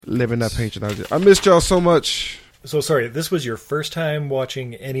living that patronage. I missed y'all so much. So sorry, this was your first time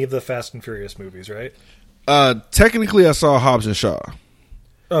watching any of the Fast and Furious movies, right? Technically, I saw Hobbs and Shaw.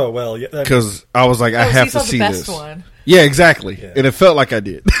 Oh well, yeah. Because I was like, I have to see this. One. Yeah, exactly. Yeah. And it felt like I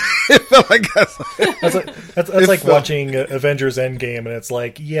did. It felt like that's like watching Avengers Endgame, and it's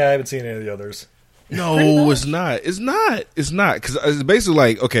like, yeah, I haven't seen any of the others. No, it's not. It's not. Because it's basically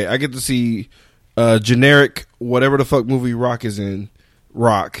like, okay, I get to see generic whatever the fuck movie Rock is in,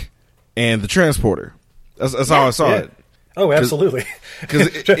 Rock, and the Transporter. That's how I saw it. Oh, absolutely.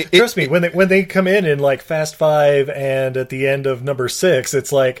 Trust me, when they come in like Fast 5 and at the end of number 6,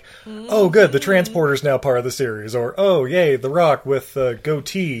 it's like, oh, good, the Transporter's now part of the series, or oh, yay, The Rock with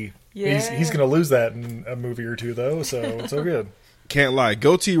goatee. Yeah. He's going to lose that in a movie or two, though, so it's so good. Can't lie,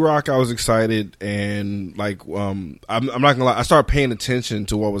 Goatee Rock, I was excited, and like, I'm not gonna lie, I started paying attention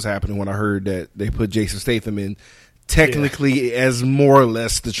to what was happening when I heard that they put Jason Statham in, technically as more or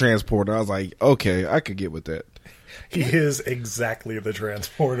less the Transporter. I was like, okay, I could get with that. He is exactly the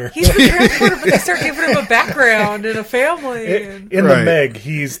Transporter. He's the Transporter, but they start giving him a background and a family. In the Meg,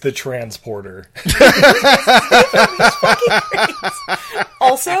 he's the Transporter.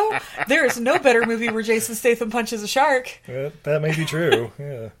 Also, there is no better movie where Jason Statham punches a shark. That may be true.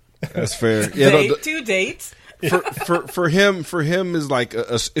 Yeah, that's fair. Two dates. For him is like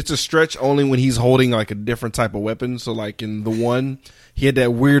it's a stretch only when he's holding like a different type of weapon. So like in the one, he had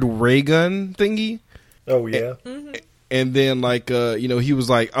that weird ray gun thingy. Oh yeah. And then like he was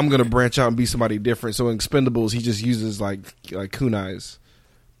like, I'm gonna branch out and be somebody different. So in Expendables, he just uses like kunais.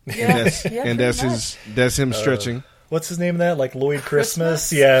 Yeah, and that's him stretching. What's his name in that? Like Lloyd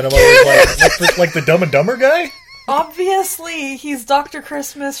Christmas? Yeah, and I'm always like the Dumb and Dumber guy? Obviously, he's Dr.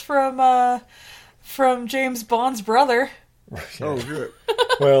 Christmas from James Bond's brother. Oh, good.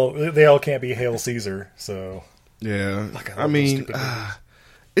 Well, they all can't be Hail Caesar, so... Yeah, I mean,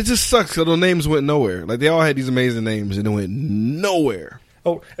 it just sucks because those names went nowhere. Like, they all had these amazing names, and it went nowhere.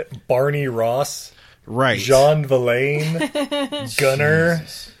 Oh, Barney Ross. Right. Jean Villain. Gunner.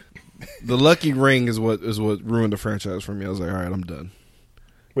 Jesus. The Lucky Ring is what ruined the franchise for me. I was like, all right, I'm done.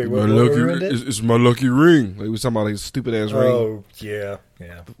 Wait, what ruined it? It's my lucky ring. Like, we was talking about his stupid ass ring. Oh, yeah.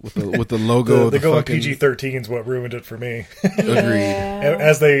 With the logo. the going PG-13 is what ruined it for me. Agreed.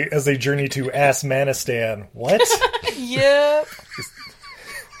 As they journey to Assmanistan. What? Yep.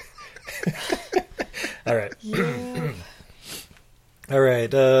 All right. Yeah. All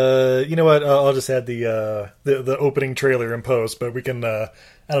right. You know what? I'll just add the opening trailer in post, but we can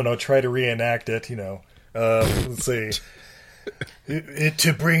try to reenact it. Let's see.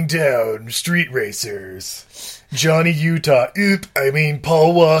 To bring down street racers, Johnny Utah.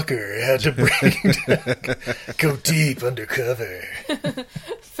 Paul Walker had to go deep undercover.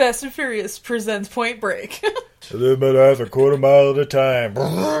 Fast and Furious presents Point Break. A little bit of a quarter mile at a time.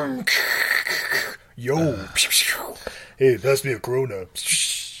 Yo. Hey, pass me a Corona.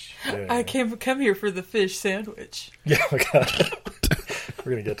 Yeah. I can't come here for the fish sandwich. Yeah, oh my God.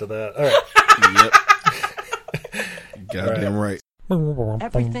 We're going to get to that. All right. Yep. Goddamn right.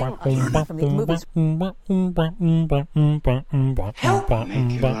 Everything I learned from these movies. Help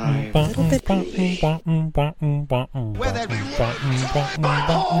make your life a little bit where that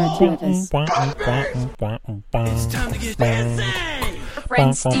it's time to get dancing.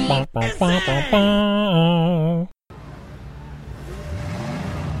 Friend Steve.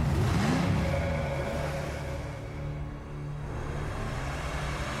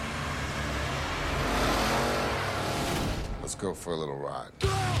 Let's go for a little ride.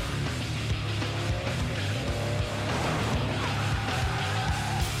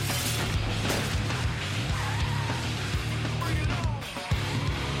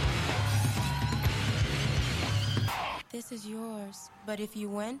 This is yours, but if you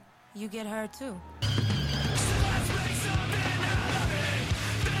win, you get her too.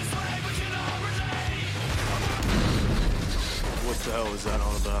 What the hell is that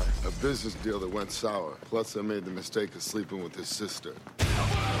all about? A business deal that went sour. Plus, I made the mistake of sleeping with his sister.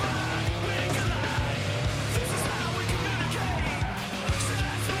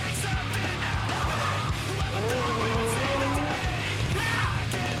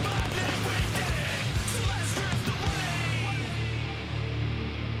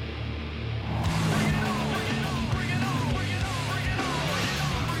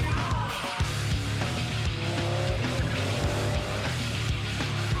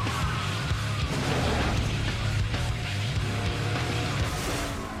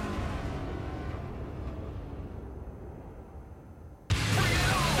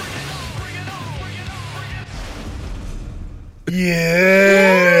 Yeah.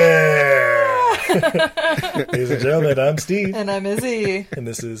 Ladies and gentlemen, I'm Steve. And I'm Izzy. And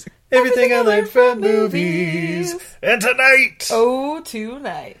this is Everything I Learned from Movies. And tonight, Oh,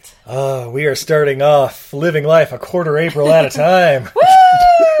 tonight. we are starting off living life a quarter April at a time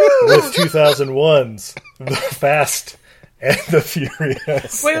with 2001's The Fast and the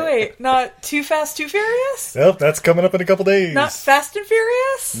Furious. Wait, not Too Fast, Too Furious? Nope, that's coming up in a couple days. Not Fast and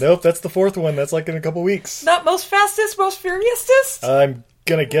Furious? Nope, that's the fourth one. That's like in a couple weeks. Not Most Fastest, Most Furiousest? I'm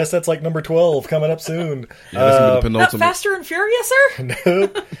gonna guess that's like number 12 coming up soon. Yeah, that's gonna be the Not penultimate. Faster and Furiouser?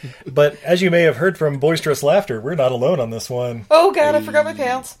 Nope. But as you may have heard from Boisterous Laughter, we're not alone on this one. Oh god, I forgot my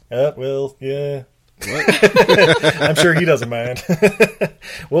pants. Well, yeah. I'm sure he doesn't mind.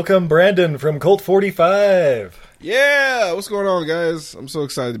 Welcome, Brandon from Colt 45. Yeah, what's going on, guys? I'm so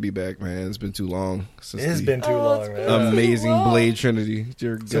excited to be back, man. It's been too long since It has the been too long, it's man. been amazing too long. Blade Trinity.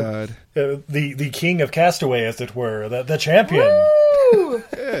 Dear God. The king of Castaway, as it were, the champion. Woo!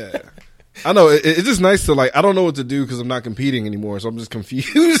 Yeah. I know, it's just nice to, like, I don't know what to do because I'm not competing anymore, so I'm just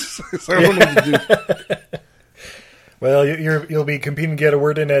confused. So I don't know what to do. Well, you'll be competing to get a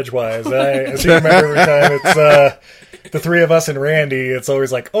word in edgewise. I seem to remember every time it's the three of us and Randy. It's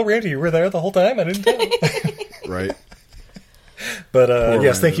always like, oh, Randy, you were there the whole time? I didn't tell. Right. But Poor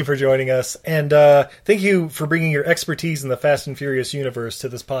yes, thank Randy. you for joining us. And thank you for bringing your expertise in the Fast and Furious universe to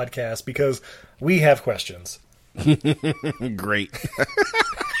this podcast, because we have questions. Great.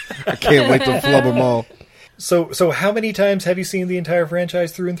 I can't wait to flub them all. So how many times have you seen the entire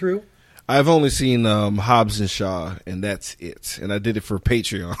franchise through and through? I've only seen Hobbs and Shaw, and that's it. And I did it for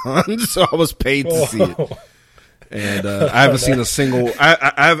Patreon, so I was paid to see it. And I haven't seen a single.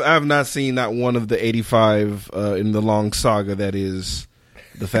 I have not seen not one of the 85 in the long saga that is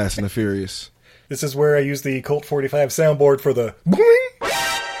the Fast and the Furious. This is where I use the Colt 45 soundboard for the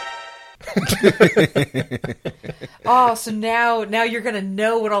Oh, so now you're gonna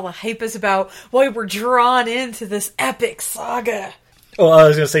know what all the hype is about, why we're drawn into this epic saga. Oh, I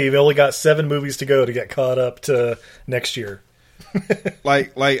was going to say, you've only got 7 movies to go to get caught up to next year.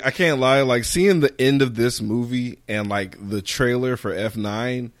 Like I can't lie. Like seeing the end of this movie and like the trailer for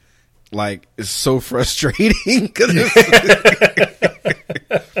F9, like is so frustrating. 'Cause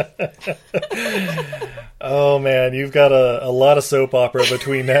Oh, man, you've got a lot of soap opera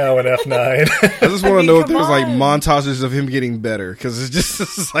between now and F9. I just want to mean, know if come there's like on. montages of him getting better, because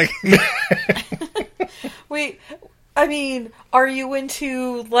it's like Wait, I mean, are you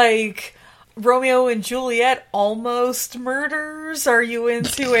into, like, Romeo and Juliet almost murders? Are you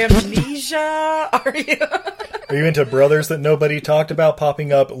into amnesia? Are you... Are you into brothers that nobody talked about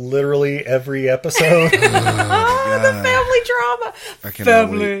popping up literally every episode? the family drama. I cannot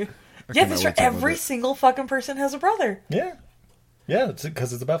Family. wait. I Yeah, cannot that's wait right. to know Every that. single fucking person has a brother. Yeah, it's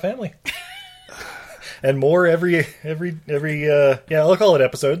because it's about family. And more every I'll call it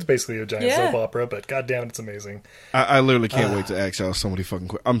episodes, basically a giant Yeah. soap opera, but goddamn, it's amazing. I literally can't wait to ask y'all so many fucking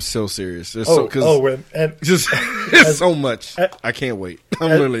questions. I'm so serious. There's And just there's so much. I can't wait. I'm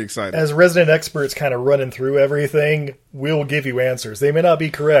really excited. as resident experts kind of running through everything, we'll give you answers. They may not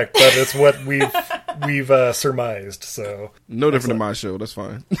be correct, but it's what we've surmised. So No different than my show. That's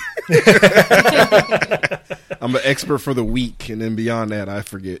fine. I'm an expert for the week, and then beyond that, I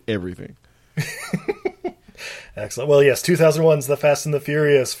forget everything. excellent. Well, yes, 2001's The Fast and the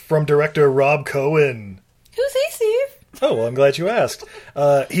Furious from director Rob Cohen. Who's he, Steve? Oh, well, I'm glad you asked.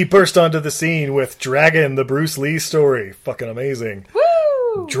 He burst onto the scene with Dragon, the Bruce Lee story. Fucking amazing.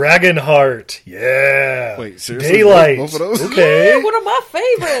 Woo! Dragonheart. Yeah. Wait, seriously? Daylight. Both of those? Okay. Yeah, one of my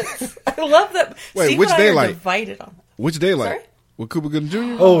favorites. I love that. Wait, Steve which and I are Daylight? divided on. Which Daylight? Sorry? With Cuba Gooding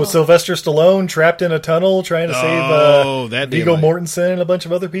Jr.? Oh, Sylvester Stallone trapped in a tunnel trying to Oh, save that Viggo Daylight. Mortensen and a bunch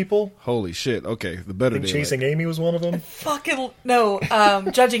of other people. Holy shit. Okay, the I better think Daylight. Chasing Amy was one of them. Fucking no.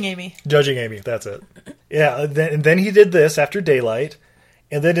 Judging Amy. Judging Amy, that's it. Yeah, and then he did this after Daylight,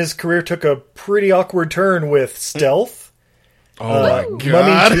 and then his career took a pretty awkward turn with Stealth, Oh my Mummy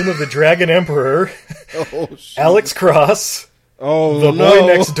god. Tomb of the Dragon Emperor, Oh, shit. Alex Cross, Oh, The no. Boy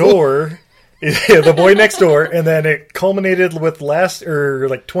Next Door. Yeah, The Boy Next Door, and then it culminated with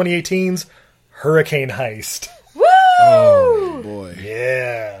 2018's Hurricane Heist. Woo! Oh, boy.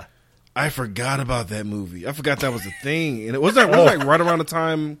 Yeah. I forgot about that movie. I forgot that was a thing. And it was that like right around the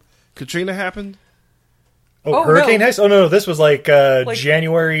time Katrina happened? Oh, Oh, Hurricane no. Heist? Oh, no, this was like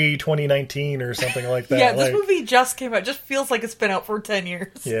January 2019 or something like that. Yeah, this Like, movie just came out. It just feels like it's been out for 10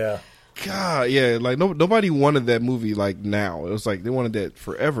 years. Yeah. God, yeah. Like, nobody wanted that movie, like, now. It was like they wanted that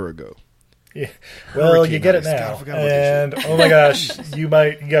forever ago. Yeah. Well, Hurricane you get it Heist. God, now. I forgot about that And oh my gosh, you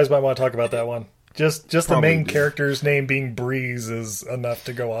guys might want to talk about that one. Just the Probably main do. character's name being Breeze is enough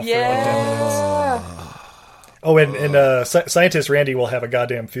to go off for like 10 minutes. Yeah. Oh, and scientist Randy will have a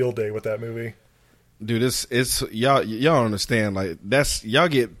goddamn field day with that movie. Dude, it's y'all don't understand. Like that's y'all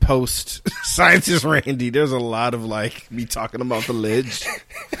get post scientist Randy. There's a lot of like me talking about the ledge.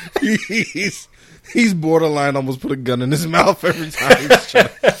 He's borderline almost put a gun in his mouth every time.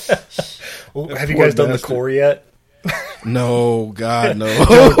 Well, have you guys done the core yet? No, God, no.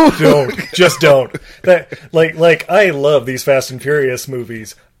 Don't. That like I love these Fast and Furious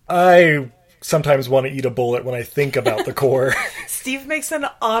movies. I sometimes want to eat a bullet when I think about the core. Steve makes an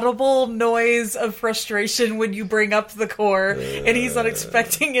audible noise of frustration when you bring up the core, and he's not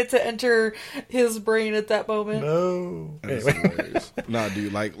expecting it to enter his brain at that moment. No. Anyway. Nah,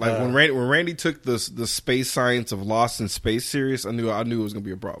 dude, like when Randy took the space science of Lost in Space serious, I knew it was gonna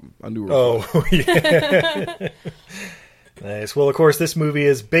be a problem. I knew. Yeah. Nice. Well, of course, this movie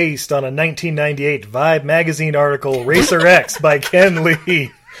is based on a 1998 Vibe magazine article, Racer X by Ken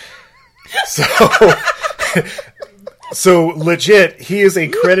Lee. So legit, he is a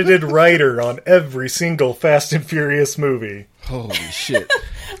credited writer on every single Fast and Furious movie. Holy shit.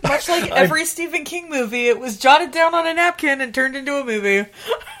 Much like every Stephen King movie, it was jotted down on a napkin and turned into a movie.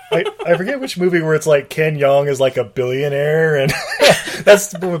 I forget which movie where it's like Ken Jeong is like a billionaire, and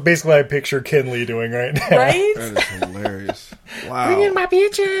that's basically what I picture Ken Lee doing right now. Right? That is hilarious. Wow. Bring in my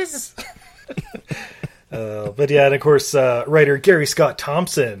bitches! But yeah, and of course, writer Gary Scott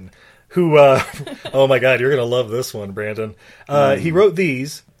Thompson, who, oh my god, you're going to love this one, Brandon. He wrote the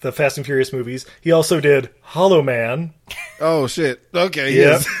Fast and Furious movies. He also did Hollow Man. Oh, shit. Okay,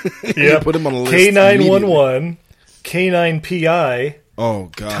 Yep. yes. Yep. Put him on the list. K911, K9PI, oh,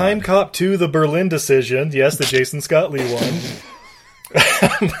 God. Time Cop 2, The Berlin Decision. Yes, the Jason Scott Lee one.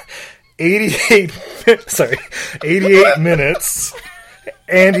 88 minutes.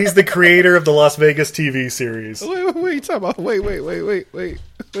 And he's the creator of the Las Vegas TV series. Wait, time out. Wait.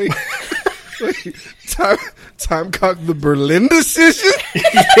 Time Cop the Berlin Decision?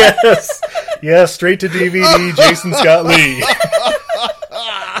 Yes, straight to DVD, Jason Scott Lee.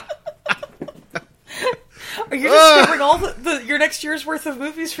 Are you discovering all your next year's worth of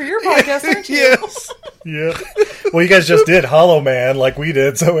movies for your podcast, aren't you? Yes. Yeah. Well, you guys just did Hollow Man like we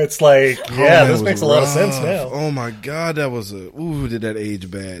did, so it's like, yeah, this makes a lot of sense now. Oh my god, that was did that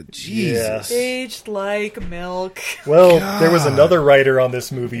age bad? Jesus. Yeah. Aged like milk. Well, there was another writer on this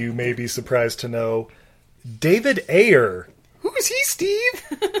movie you may be surprised to know. David Ayer. Who is he,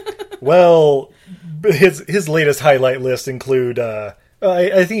 Steve? Well, his latest highlight list include, I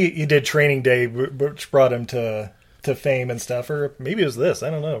think he did Training Day, which brought him to fame and stuff, or maybe it was this,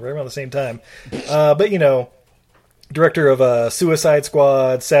 I don't know, right around the same time. But, director of Suicide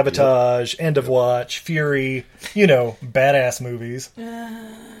Squad, Sabotage, End of Watch, Fury, badass movies.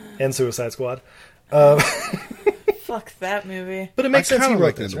 And Suicide Squad. Fuck that movie. But it makes sense he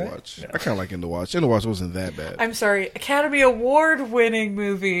wrote this, End of right? Watch. I kind of like End of Watch. End of Watch wasn't that bad. I'm sorry, Academy Award-winning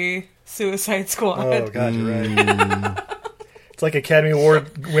movie, Suicide Squad. Oh, God, you're right. It's like Academy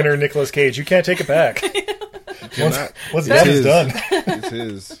Award winner Nicolas Cage. You can't take it back. What's done is done. It's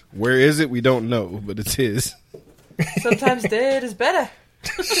his. Where is it? We don't know, but it's his. Sometimes dead is better.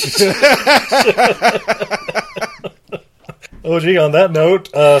 Oh, gee, on that note,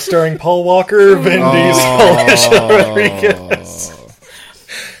 starring Paul Walker, Vin Diesel, Michelle Rodriguez.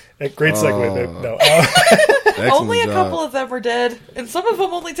 Great segue, babe. No. Only a couple of them are dead, and some of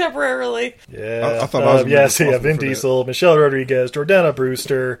them only temporarily. Yeah. I thought I was Vin Diesel, Michelle Rodriguez, Jordana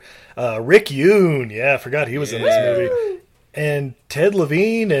Brewster, Rick Yoon. Yeah, I forgot he was in this movie. And Ted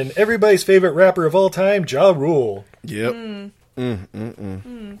Levine, and everybody's favorite rapper of all time, Ja Rule. Yep.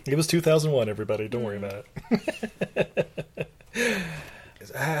 It was 2001, everybody. Don't worry about it.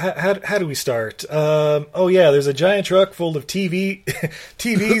 How do we start? There's a giant truck full of TVs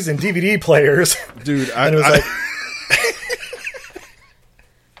and DVD players. Dude, and it was like...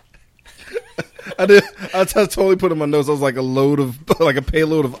 I totally put in my notes. I was like a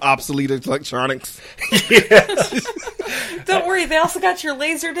payload of obsolete electronics. Yes. Don't worry, they also got your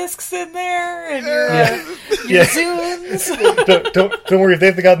laser discs in there and your Zunes. Don't worry, if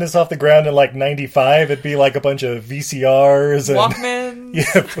they've gotten this off the ground in like '95, it'd be like a bunch of VCRs and Walkmans.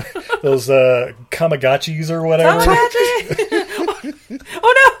 Yeah, those Kamagachis or whatever. Oh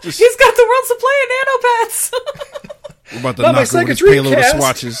no, he's got the world supply of nanopets. We're about to knock over this payload of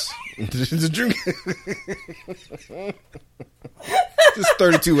swatches. Just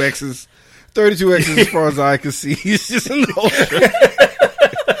 32 X's. 32 X's as far as I can see. He's just an ultra. Not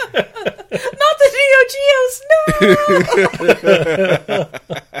the Neo Geos, no!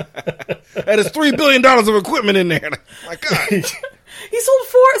 That is $3 billion of equipment in there. My God. He stole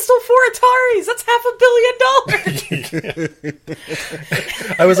four Ataris. That's $500 million.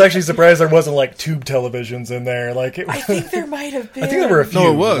 I was actually surprised there wasn't like tube televisions in there. Like, I think there might have been. I think there were a few.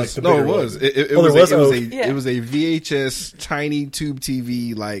 No, it was. Like the No, bigger it was. ones. It Oh, was. there was? It was Oh. a. Yeah. It was a VHS tiny tube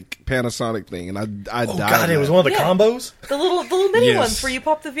TV like Panasonic thing, and I Oh died. god, it was one of the Yeah. combos. The little mini Yes. ones where you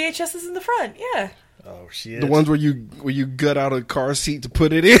pop the VHSs in the front. Yeah. Oh shit. The ones where you gut out a car seat to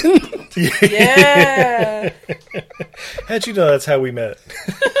put it in. Yeah. How'd you know that's how we met?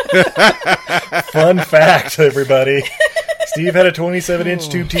 Fun fact, everybody. Steve had a 27-inch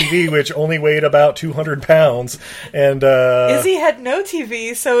tube TV, which only weighed about 200 pounds. And, Izzy had no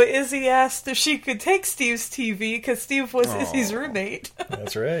TV, so Izzy asked if she could take Steve's TV because Steve was Izzy's roommate.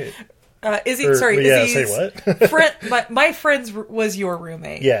 that's right. Izzy, Or- sorry, yeah, Izzy's say what? friend. My friend's was your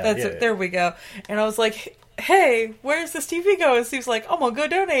roommate. Yeah, that's yeah, it. yeah. There we go. And I was like, "Hey, where's this TV go?" And Steve's like, "I'm gonna go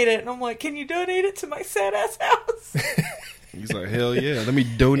donate it." And I'm like, "Can you donate it to my sad ass house?" He's like, hell yeah, let me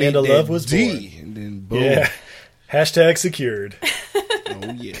donate And a that love was D, and then boom. Yeah. Hashtag secured.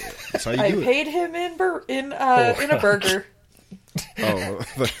 Oh yeah, that's how you I do it. paid him in a burger. Oh,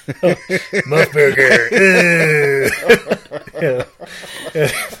 Muff burger.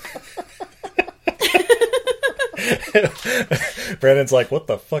 Brandon's like, what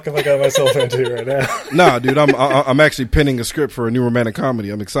the fuck have I got myself into right now? nah, dude, I'm actually penning a script for a new romantic comedy.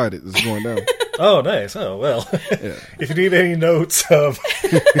 I'm excited. This is going down. Oh, nice. Oh, well. If you need any notes of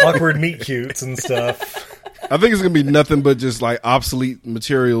awkward meet cutes and stuff. I think it's gonna be nothing but just like obsolete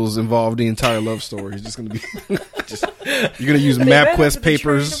materials involved the entire love story. It's just gonna be just you're gonna use They ran MapQuest into the train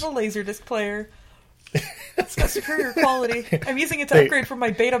papers. of a Laserdisc player. It's got superior quality. I'm using it to They- upgrade from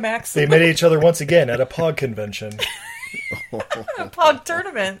my Betamax. They met each other once again at a POG convention. Pog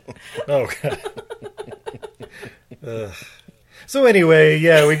tournament. Oh, God. So anyway,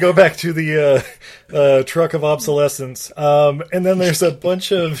 yeah, we go back to the truck of obsolescence. And then there's a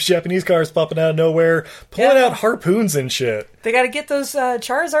bunch of Japanese cars popping out of nowhere, pulling Yeah. out harpoons and shit. They got to get those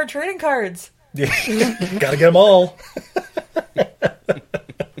Charizard trading cards. Yeah. Gotta get them all.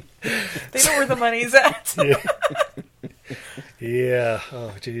 They know where the money's at. Yeah.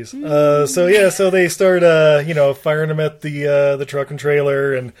 Oh, jeez. So they start, firing them at the truck and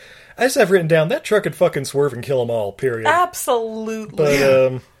trailer, and I just have written down that truck could fucking swerve and kill them all. Period. Absolutely.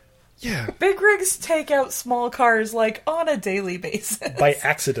 But Yeah, Big rigs take out small cars like on a daily basis. by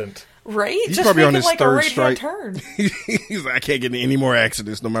accident. Right? He's Just probably make on it his like a third right-hand strike. turn. he's like, I can't get in any more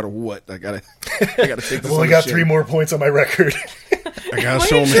accidents, no matter what. I gotta take this. I've only got 3 more points on my record. I gotta My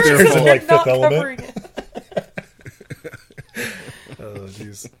show him insurance their is fault. like not Fifth Element. covering it. Oh,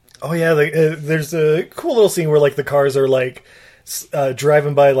 jeez. Oh, yeah, there's a cool little scene where, like, the cars are, like,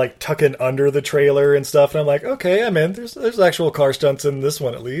 driving by, like, tucking under the trailer and stuff, and I'm like, okay, I'm in. There's actual car stunts in this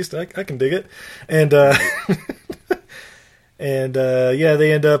one, at least. I can dig it. And,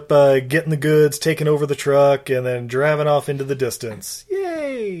 they end up getting the goods, taking over the truck, and then driving off into the distance.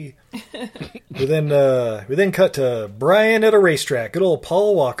 Yay! we then cut to Brian at a racetrack. Good old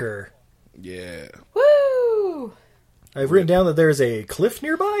Paul Walker. Yeah, Woo! I've written down that there's a cliff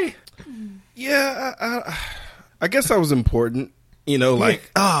nearby. yeah. I guess that was important. You know, like,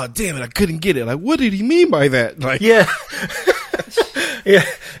 damn it, I couldn't get it. Like, what did he mean by that? Like, Yeah. Yeah.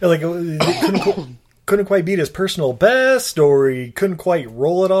 Like, couldn't quite beat his personal best, or he couldn't quite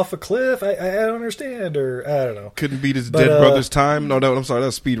roll it off a cliff. I don't understand, or I don't know. couldn't beat his But, dead brother's time. No, I'm sorry, that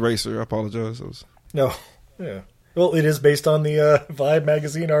was Speed Racer. I apologize. That was... No. Yeah. Well, it is based on the Vibe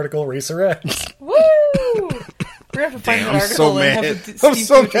magazine article Racer X. Woo! We're going to have to find that I'm article so and mad. have a I'm Steve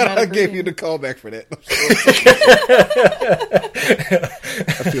so Gucci mad I dramatic gave you review. the callback for that.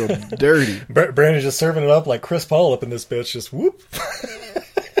 I feel dirty. Brandon's just serving it up like Chris Paul up in this bitch. Just whoop.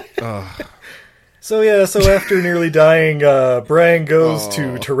 So after nearly dying, Brian goes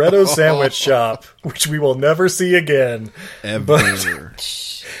to Toretto's Sandwich Shop, which we will never see again. Ever.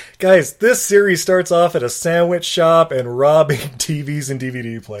 Guys, this series starts off at a sandwich shop and robbing TVs and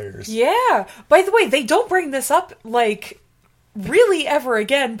DVD players. Yeah. By the way, they don't bring this up, like, really ever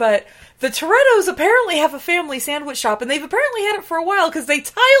again, but the Torettos apparently have a family sandwich shop, and they've apparently had it for a while because they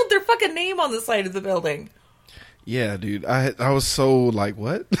tiled their fucking name on the side of the building. Yeah, dude. I was so like,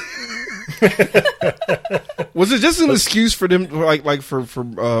 what? Was it just an excuse for them, like for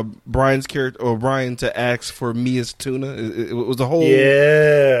Brian's character or Brian to ask for Mia's tuna? It was the whole.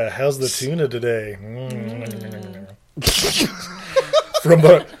 Yeah, how's the tuna today? From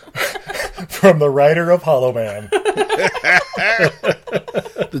the writer of Hollow Man.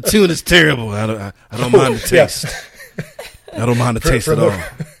 The tuna's terrible. I don't mind the Yeah. taste. I don't mind the taste for at the-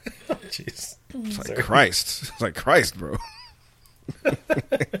 all. Jeez. It's like Christ. It's like Christ, bro.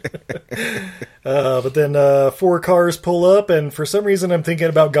 But then 4 cars pull up, and for some reason I'm thinking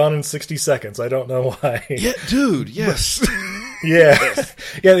about Gone in 60 Seconds. I don't know why. Yeah, dude, yes. Yeah.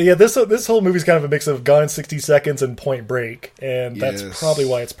 yeah. This whole movie's kind of a mix of Gone in 60 Seconds and Point Break, and that's Yes. probably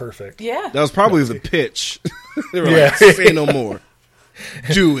why it's perfect. Yeah. That was probably the pitch. They were Yeah. like, say no more.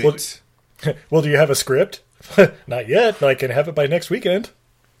 Do it. Well, do you have a script? Not yet, but I can have it by next weekend.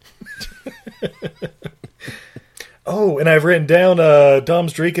 Oh, and I've written down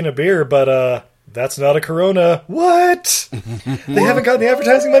Dom's drinking a beer, but that's not a Corona. What? They haven't gotten the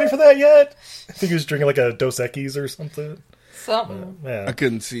advertising money for that yet? I think he was drinking like a Dos Equis or something. Something. Yeah. I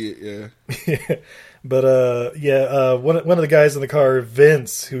couldn't see it, yeah. But one of the guys in the car,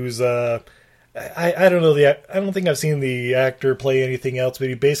 Vince, who's I don't know I don't think I've seen the actor play anything else, but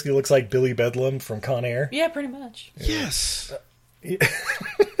he basically looks like Billy Bedlam from Con Air. Yeah, pretty much. Yes.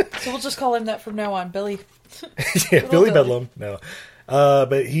 So we'll just call him that from now on, Billy. Yeah, Billy Bedlam. No.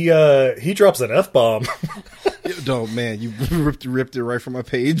 But he drops an F-bomb. Oh, man, you ripped it right from my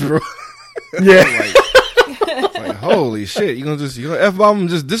page, bro. Yeah. like, holy shit, you gonna F-bomb him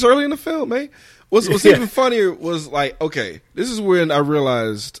just this early in the film, man? What's even funnier was like, okay, this is when I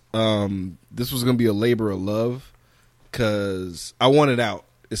realized this was gonna be a labor of love, because I wanted out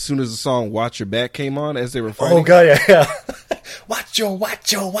as soon as the song "Watch Your Back" came on as they were fighting. Oh god, yeah. watch your back.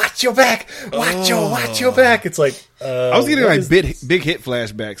 Watch your back. It's like I was getting like big hit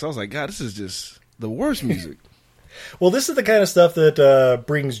flashbacks. I was like, God, this is just the worst music. Well, this is the kind of stuff that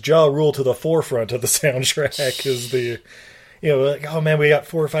brings Ja Rule to the forefront of the soundtrack. Is the like, oh man, we got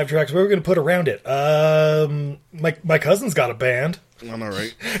 4 or 5 tracks. What are we going to put around it? My cousin's got a band. I know,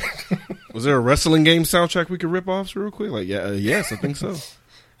 right? Was there a wrestling game soundtrack we could rip off real quick? Like, yes, I think so.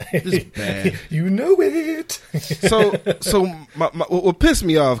 This is bad. You know it. So what pissed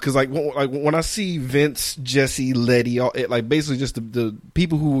me off, because like when I see Vince, Jesse, Letty, like basically just the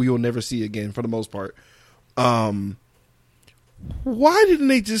people who you'll never see again for the most part. Why didn't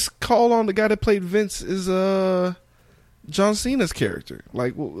they just call on the guy that played Vince as John Cena's character?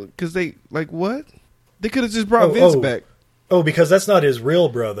 Like, because they like what? They could have just brought Vince back. Oh, because that's not his real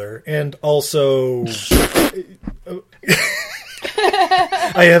brother, and also.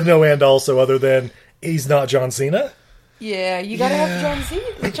 I have no and also other than he's not John Cena. Yeah, you gotta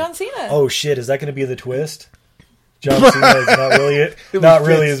have John Cena. Oh shit, is that going to be the twist? John Cena is not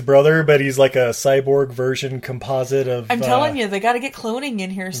really his brother, but he's like a cyborg version composite of. I'm telling you, they got to get cloning in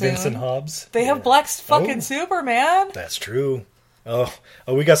here soon. Vincent Hobbs. They have Black's fucking Superman. That's true. Oh,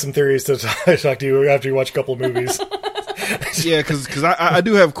 we got some theories to talk to you after you watch a couple of movies. Yeah, because I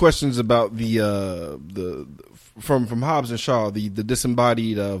do have questions about the from Hobbs and Shaw, the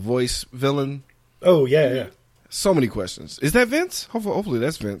disembodied voice villain. Oh yeah. So many questions. Is that Vince? Hopefully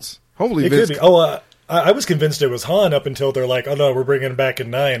that's Vince. Hopefully it Vince could be. Oh, I was convinced it was Han up until they're like, oh no, we're bringing him back in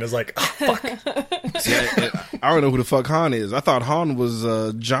 9. It's like, oh, fuck. See, I don't know who the fuck Han is. I thought Han was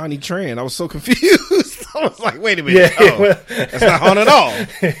Johnny Tran. I was so confused. I was like, wait a minute. That's not Han at all.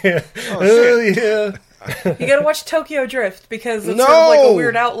 Yeah. Oh, yeah. You gotta watch Tokyo Drift because it's sort of like a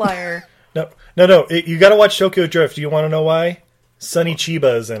weird outlier. No. You gotta watch Tokyo Drift. Do you want to know why? Sonny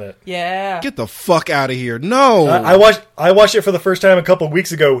Chiba is in it. Yeah. Get the fuck out of here. No. I watched it for the first time a couple of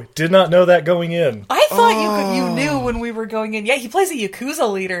weeks ago. Did not know that going in. I thought you knew when we were going in. Yeah, he plays a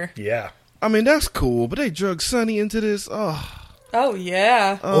Yakuza leader. Yeah. I mean, that's cool, but they drug Sonny into this. Oh,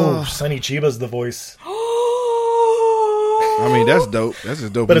 yeah. Oh, Sonny Chiba's the voice. I mean, that's dope. That's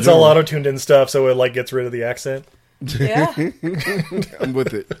just dope. But it's all auto-tuned and stuff, so it like gets rid of the accent. Yeah. I'm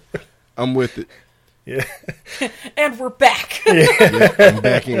with it. Yeah. And we're back. Yeah,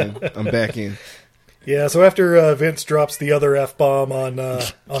 I'm back in. Yeah, so after Vince drops the other F-bomb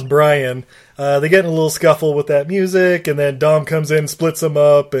on Brian, they get in a little scuffle with that music, and then Dom comes in, splits them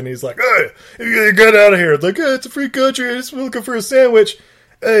up, and he's like, hey, you get out of here. It's like, hey, it's a free country, I'm just looking for a sandwich.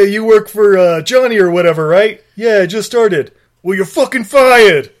 Hey, you work for Johnny or whatever, right? Yeah, I just started. Well, you're fucking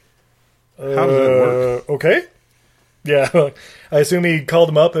fired. How does that work? Okay. Yeah, I assume he called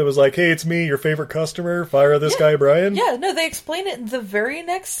him up and was like, hey, it's me, your favorite customer, fire this guy, Brian. Yeah, no, they explain it in the very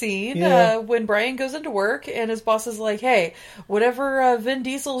next scene when Brian goes into work and his boss is like, hey, whatever Vin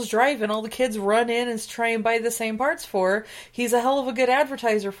Diesel's driving, all the kids run in and try and buy the same parts for, he's a hell of a good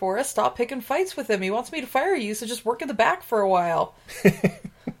advertiser for us. Stop picking fights with him. He wants me to fire you, so just work in the back for a while.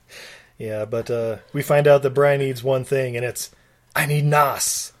 Yeah, but we find out that Brian needs one thing, and it's, I need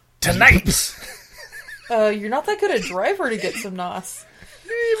NOS tonight. You're not that good a driver to get some NOS. He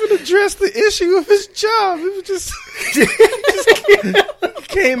didn't even address the issue of his job. It was just he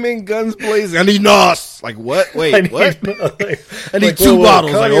came in guns blazing. I need NOS. Like what? Wait, what? I need 2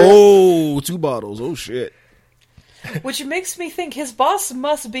 bottles. Like 2 bottles. Oh shit. Which makes me think his boss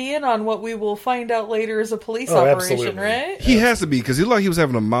must be in on what we will find out later is a police Oh, operation, absolutely. right? He has to be, because he looked like he was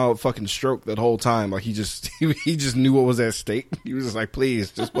having a mild fucking stroke that whole time. Like he just knew what was at stake. He was just like,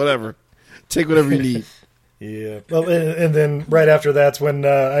 please, just whatever, take whatever you need. Yeah. Well, and then right after that's when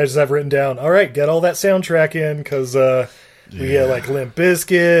I just have written down, all right, get all that soundtrack in, because we get like Limp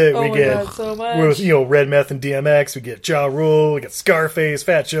Bizkit, Oh we my get God, so much. Red Meth and DMX, we get Ja Rule, we get Scarface,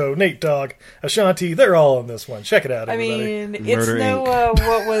 Fat Joe, Nate Dogg, Ashanti. They're all in this one. Check it out, I everybody. mean, it's Murder, no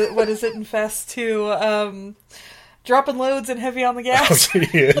what is it in Fast 2? Dropping loads and heavy on the gas.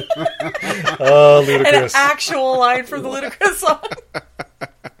 Oh, An Ludacris. actual line from the Ludacris song.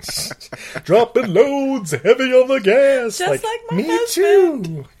 Dropping loads, heavy on the gas. Just like my me husband.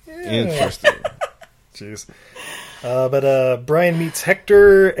 too. Yeah. Interesting. Jeez. But Brian meets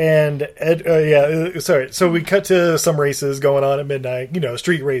Hector and Ed. Sorry. So we cut to some races going on at midnight.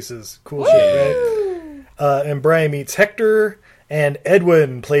 Street races. Cool shit, right? And Brian meets Hector and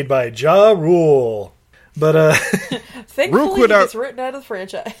Edwin, played by Ja Rule. But Thankfully, Real quick, he gets written out of the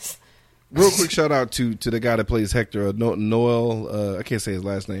franchise. Real quick shout out to the guy that plays Hector, Noel. I can't say his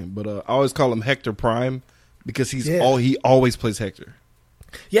last name, but I always call him Hector Prime because he always plays Hector.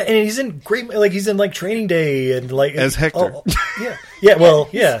 yeah, and he's in great. Like he's in like Training Day and like As Hector. Yeah. Well,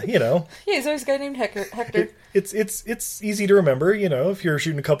 yeah. Yeah, he's always a guy named Hector. It's easy to remember, if you're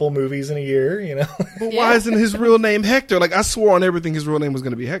shooting a couple of movies in a year, But why isn't his real name Hector? Like I swore on everything his real name was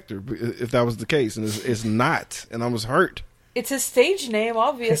going to be Hector, if that was the case, and it's not, and I was hurt. It's his stage name,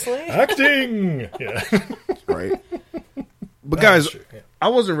 obviously. Acting. Yeah. Right. But guys, true, yeah. I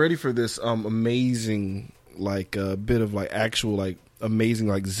wasn't ready for this amazing bit of actual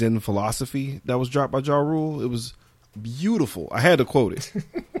amazing Zen philosophy that was dropped by Ja Rule. It was beautiful. I had to quote it.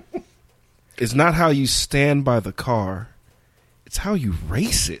 It's not how you stand by the car, it's how you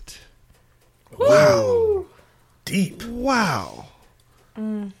race it. Wow. Deep. Wow.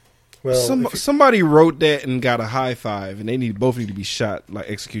 Well, Somebody wrote that and got a high five, and they both need to be shot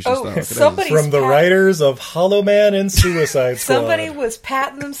execution style. 'Cause that is- somebody's from the writers of Hollow Man and Suicide Squad. Somebody was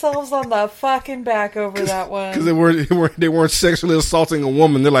patting themselves on the fucking back over that one. Because they weren't sexually assaulting a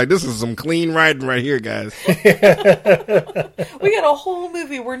woman. They're like, this is some clean writing right here, guys. We got a whole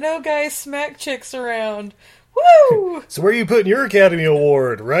movie where no guys smack chicks around. Woo! So where are you putting your Academy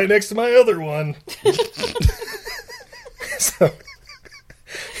Award? Right next to my other one.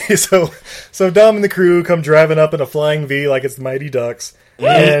 So Dom and the crew come driving up in a flying V like it's the Mighty Ducks,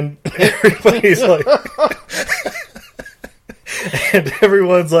 and everybody's like, and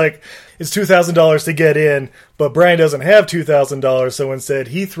everyone's like, it's $2,000 to get in, but Brian doesn't have $2,000, so instead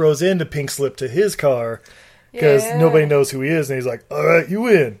he throws in the pink slip to his car because Yeah. nobody knows who he is, and he's like, all right, you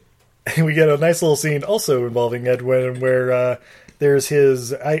win. And we get a nice little scene also involving Edwin where there's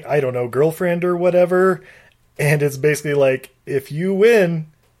his, I don't know, girlfriend or whatever, and it's basically like, if you win,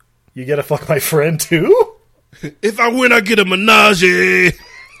 you get to fuck my friend too? If I win, I get a menage.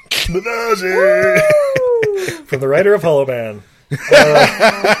 Menage! From the writer of Hollow Man.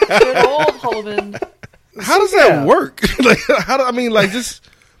 Good old Holloman. How does that work?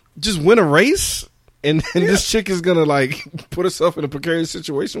 Just win a race, and this chick is gonna put herself in a precarious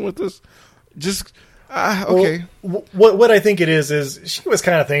situation with us. Just okay. Well, what I think it is she was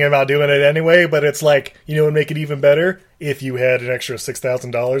kind of thinking about doing it anyway, but it's like, would make it even better if you had an extra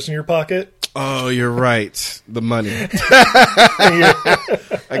 $6,000 in your pocket. Oh, you're right. The money.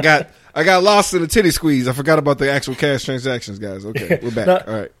 I got lost in the titty squeeze. I forgot about the actual cash transactions, guys. Okay, we're back.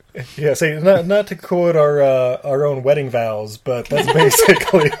 All right. Yeah, say not to quote our own wedding vows, but that's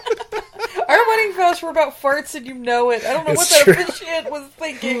basically. Our wedding vows were about farts and you know it. I don't know It's what that true. officiant was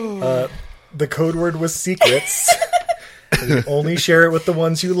thinking. The code word was secrets. You only share it with the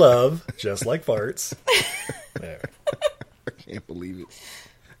ones you love, just like farts. There. I can't believe it.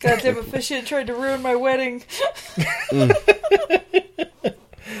 Goddamn officiant tried to ruin my wedding.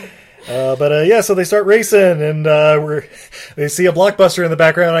 So they start racing, and they see a Blockbuster in the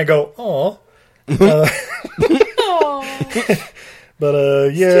background, and I go, "Aw." Aw. But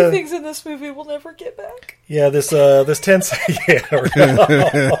Two yeah, things in this movie we'll never get back. yeah, this tense, yeah,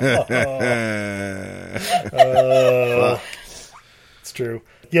 it's true.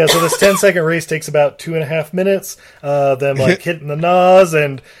 Yeah, so this 10-second race takes about 2.5 minutes. Them hitting the NOS,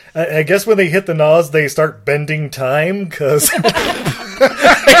 and I guess when they hit the NOS, they start bending time because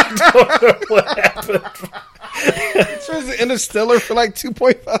I don't know what happened. So is it Interstellar for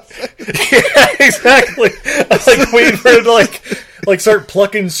 2.5 seconds? Yeah, exactly. I was waiting for it to start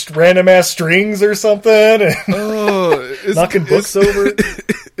plucking random ass strings or something, and knocking books over.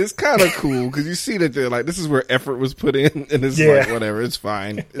 It's kind of cool because you see that they're this is where effort was put in, and it's Yeah. whatever, it's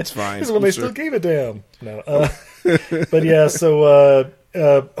fine, it's fine. This is when I'm they sure. still gave a damn. No, But yeah, so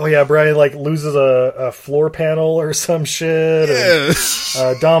Brian like loses a floor panel or some shit. Yeah.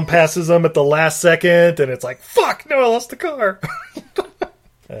 And, Dom passes him at the last second, and it's like, fuck, no, I lost the car.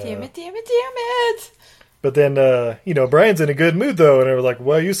 Damn it. But then, Brian's in a good mood, though, and they're like,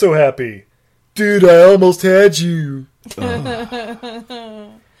 why are you so happy? Dude, I almost had you. Can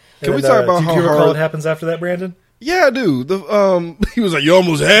we talk about do how you recall hard what happens after that, Brandon? Yeah, dude. He was like, "You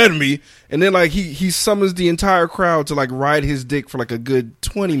almost had me," and then like he summons the entire crowd to like ride his dick for like a good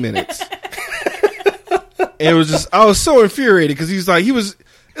 20 minutes. And it was just, I was so infuriated because it's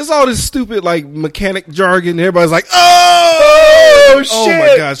all this stupid like mechanic jargon. And everybody's like, "Oh shit! Oh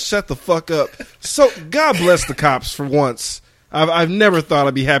my god, shut the fuck up!" So God bless the cops for once. I've never thought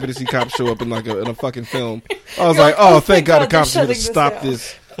I'd be happy to see cops show up in like in a fucking film. I was like, "Oh, thank God the cops are going to stop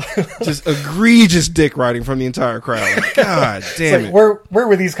this." Just egregious dick riding from the entire crowd. God damn it! Where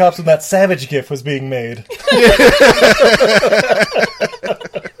were these cops when that Savage gif was being made?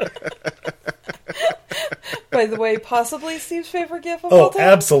 By the way, possibly Steve's favorite gif of all time.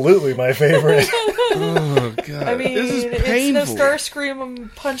 Absolutely my favorite. Oh god! I mean, this is it's painful. no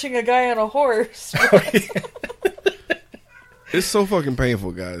Starscream punching a guy on a horse. It's so fucking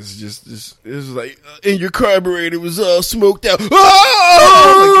painful, guys. Just it was like, and your carburetor was all smoked out.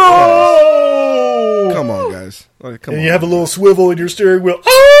 Oh! Like, come on, guys. Like, come And on. you have a little swivel in your steering wheel.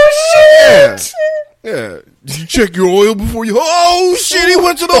 Oh shit! Yeah. Did you check your oil before you? Oh shit! He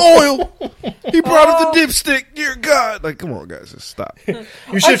went to the oil. He brought up the dipstick. Dear God! Like, come on, guys. Just stop.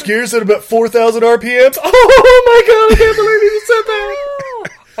 You shift gears at about 4,000 RPMs. Oh my god! I can't believe you said that.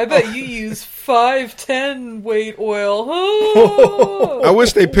 I bet you use 510 weight oil. Oh. I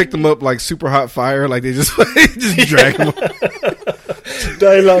wish they picked him up like super hot fire. Like they just drag him.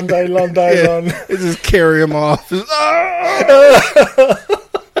 Dylon. Yeah, they just carry him off. Just,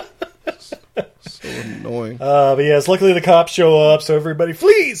 so annoying. But yes, luckily the cops show up, so everybody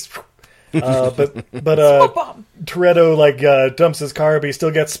flees. But Toretto like dumps his car, but he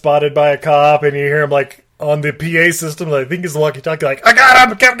still gets spotted by a cop, and you hear him like on the PA system. I think it's the walkie-talkie. Like, I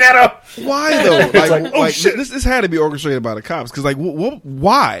got him, get him. Why though? like, shit. This had to be orchestrated by the cops. Because like,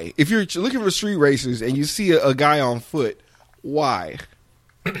 why? If you're looking for street racers and you see a guy on foot, why?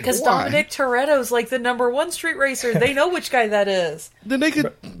 Because Dominic Toretto's like the #1 street racer. They know which guy that is. Then they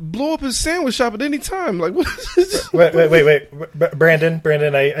could blow up his sandwich shop at any time. Like, what? Wait. Brandon,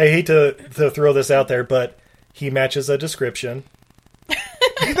 I hate to throw this out there, but he matches a description.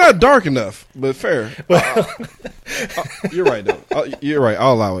 He's not dark enough, but fair. You're right, though. You're right.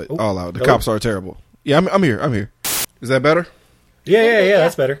 I'll allow it. The cops are terrible. Yeah, I'm here. Is that better? Yeah,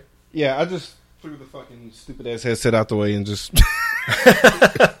 that's better. Yeah, I just threw the fucking stupid ass headset out the way and just.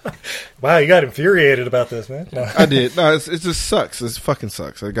 Wow, you got infuriated about this, man. No. I did. No, it just sucks. It fucking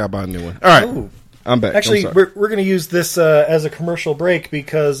sucks. I gotta buy a new one. All right. Ooh. I'm back. Actually, we're going to use this as a commercial break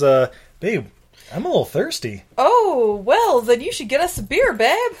because, babe, I'm a little thirsty. Oh, well, then you should get us a beer,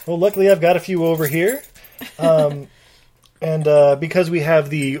 babe. Well, luckily I've got a few over here. And because we have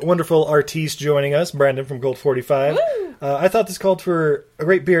the wonderful artiste joining us, Brandon from Gold 45, I thought this called for a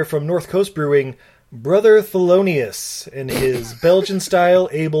great beer from North Coast Brewing, Brother Thelonious, and his Belgian-style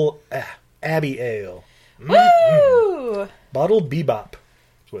Abbey Ale. Woo! Bottled Bebop.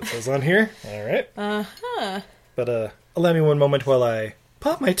 That's what it says on here. All right. Uh-huh. But allow me one moment while I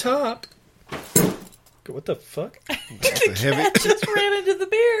pop my top. What the fuck? The cat just ran into the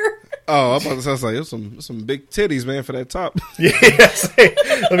beer. Oh, I was about to say, there's some big titties, man, for that top. Yes. Hey,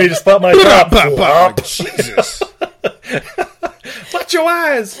 let me just pop my top. Like, Jesus. Watch your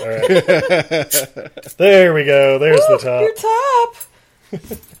eyes. All right. There we go. There's the top. Your top.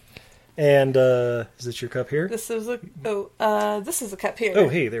 And is this your cup here? This is a cup here. Oh,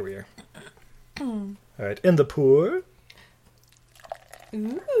 hey, there we are. All right, and the pour.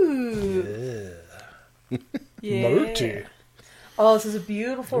 Ooh. Yeah. Dirty. Oh, this is a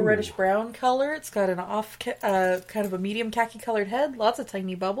beautiful reddish brown color. It's got an kind of a medium khaki colored head. Lots of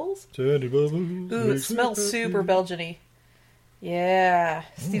tiny bubbles. Ooh, it smells super Belgian-y. Yeah.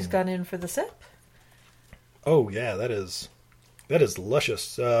 Steve's gone in for the sip. Oh yeah, that is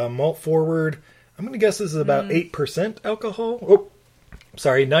luscious. Malt forward. I'm gonna guess this is about 8% alcohol. Oh,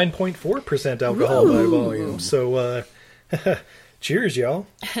 sorry, 9.4% alcohol by volume. So, cheers, y'all.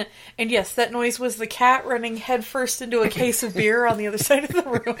 And yes, that noise was the cat running headfirst into a case of beer on the other side of the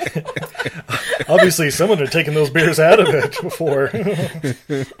room. Obviously, someone had taken those beers out of it before.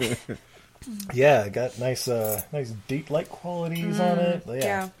 Yeah, got nice date-like qualities on it.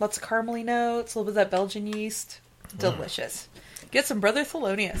 Yeah, lots of caramely notes, a little bit of that Belgian yeast. Delicious. Get some Brother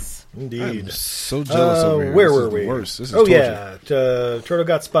Thelonious. Indeed. I'm so jealous over here. Where This were is the we? worst. This is Oh, torture. yeah. Turtle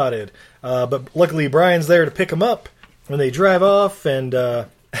got spotted. But luckily, Brian's there to pick him up when they drive off. And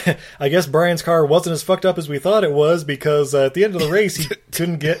I guess Brian's car wasn't as fucked up as we thought it was because at the end of the race, he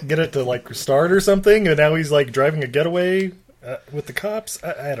couldn't get it to like start or something. And now he's like driving a getaway with the cops.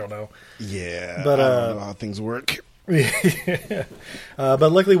 I don't know. Yeah, But, I don't know how things work.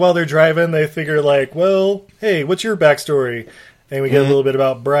 But luckily, while they're driving, they figure like, well, hey, what's your backstory? And we get a little bit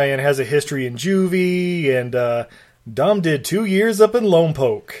about Brian has a history in juvie, and Dom did 2 years up in Lone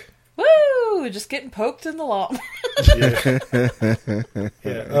Poke. Woo! Just getting poked in the lawn.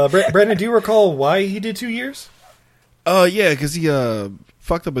 Yeah. Brandon, do you recall why he did 2 years? Yeah, because he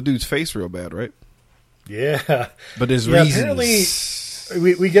fucked up a dude's face real bad, right? Yeah. But there's Yeah, reasons.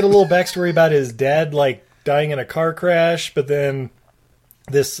 apparently, we get a little backstory about his dad, like, dying in a car crash, but then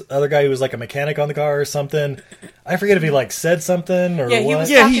this other guy who was like a mechanic on the car or something, I forget if he like said something or Yeah, he what. was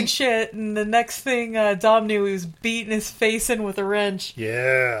Yeah, talking shit, and the next thing Dom knew, he was beating his face in with a wrench.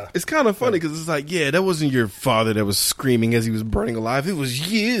 Yeah. It's kind of funny because it's like, yeah, that wasn't your father that was screaming as he was burning alive. It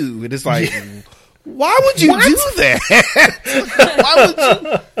was you. And it's like, why would you do that?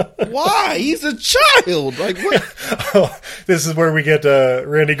 Why? He's a child. Like, what? Oh, this is where we get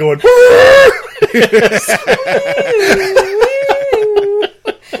Randy going,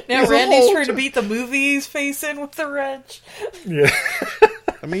 Now Randy's trying to beat the movie's face in with the wrench. yeah.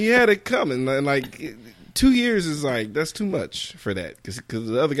 I mean, you had it coming. And like, 2 years is like, that's too much for that. Because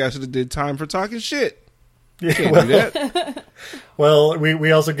the other guy should have did time for talking shit. Yeah, Can't well, do that. well,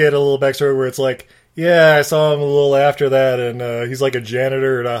 we also get a little backstory where it's like, yeah, I saw him a little after that, and he's like a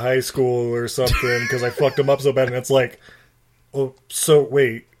janitor at a high school or something because I fucked him up so bad. And it's like, oh, so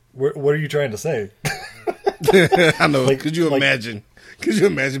wait, what are you trying to say? I know. Like- Could you like- imagine? Could you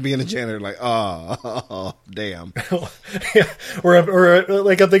imagine being a janitor? Like, oh damn. Yeah, or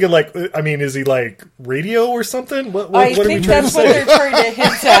like I'm thinking, like, I mean, is he like radio or something? What I are we think trying that's to what say? they're trying to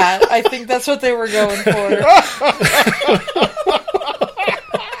hint at. I think that's what they were going for.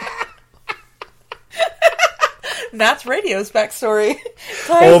 That's Radio's backstory.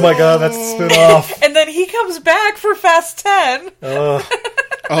 Oh my god, that's a spin off. And then he comes back for Fast 10.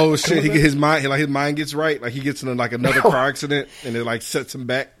 Oh shit! His mind gets right. Like he gets in like another car accident, and it like sets him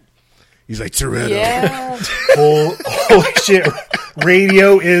back. He's like Toretto. Yeah. Holy shit!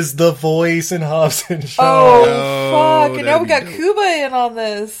 Radio is the voice in Hobbs and Shaw. Oh, Oh, fuck. And now we got that'd be dope. Kuba in on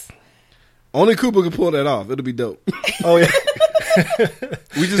this. Only Cooper can pull that off. It'll be dope. Oh yeah,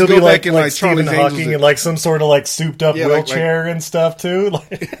 We just he'll go be back in like Stephen Charlie's Hawking Angels. in like some sort of like souped up Yeah, like- wheelchair and stuff too.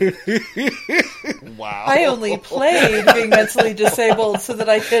 Wow. I only played being mentally disabled so that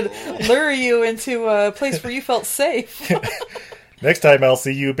I could lure you into a place where you felt safe. Next time I'll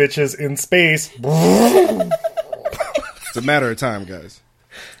see you bitches in space. It's a matter of time, guys.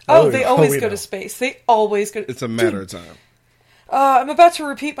 Oh, Oh, they oh, always we go know. to space. They always go. It's a matter of time. I'm about to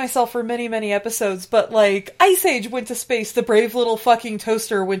repeat myself for many, many episodes, but like Ice Age went to space. The brave little fucking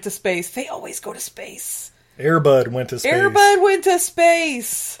toaster went to space. They always go to space. Airbud went to space. Airbud went to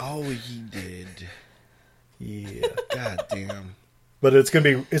space. Oh, he did. Yeah. God damn. But it's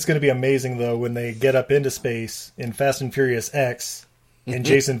gonna be amazing though when they get up into space in Fast and Furious X, and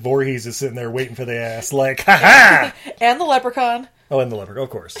Jason Voorhees is sitting there waiting for the ass, like, ha ha! And the leprechaun. Oh, and the leopard, of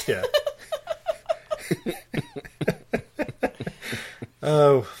course, yeah.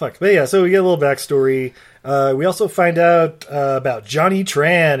 Oh fuck! But yeah, so we get a little backstory. We also find out about Johnny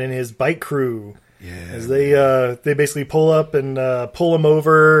Tran and his bike crew. Yeah. As they basically pull up and pull him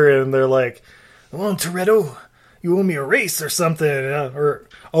over, and they're like, "Oh, Toretto, you owe me a race or something." Or,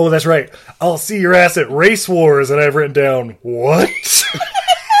 oh, that's right, I'll see your ass at Race Wars. And I've written down, what?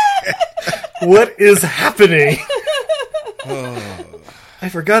 What is happening? I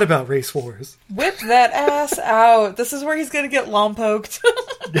forgot about Race Wars. Whip that ass out. This is where he's going to get lawn poked.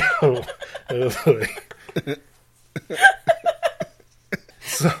 Oh, boy.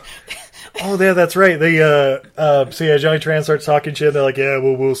 Oh, yeah, that's right. They, so yeah, Johnny Tran starts talking shit. They're like, yeah,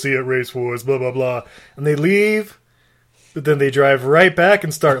 well, we'll see at Race Wars, blah, blah, blah. And they leave, but then they drive right back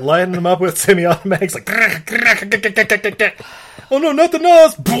and start lighting them up with semi-automatics, like, oh no, not the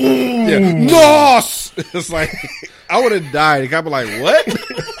NOS! Boom! Yeah. NOS! It's like, I would have died. I'd be like, what?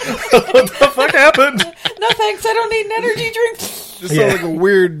 What the fuck happened? No thanks, I don't need an energy drink. It sounded like a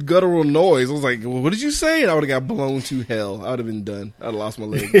weird guttural noise. I was like, well, what did you say? And I would have got blown to hell. I would have been done. I'd have lost my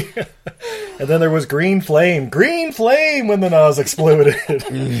leg. And then there was green flame when the NOS exploded.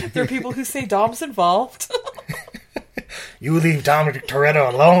 There are people who say Dom's involved. You leave Dominic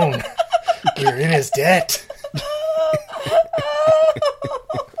Toretto alone. You're in his debt.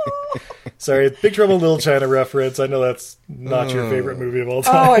 Sorry, Big Trouble in Little China reference. I know that's not your favorite movie of all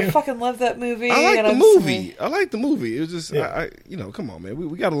time. Oh, I fucking love that movie. I like and the I'm movie. I like the movie. It was just, Yeah. come on, man.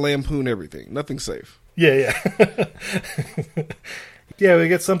 We got to lampoon everything. Nothing's safe. Yeah. Yeah, we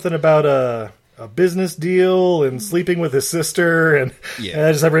get something about a business deal and sleeping with his sister, and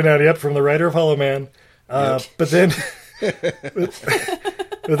I just have written down, from the writer of Hollow Man. But then,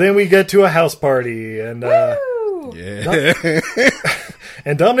 but then we get to a house party, and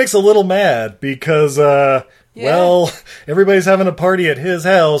and Dominic's a little mad because, well, everybody's having a party at his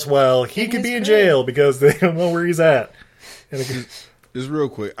house while he could be in jail because they don't know where he's at. And just real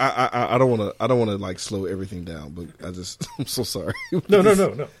quick, I don't want to like slow everything down, but I'm so sorry.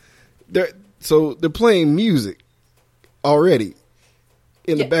 No. They're playing music already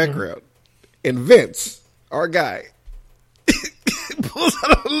in the background, and Vince, our guy, pulls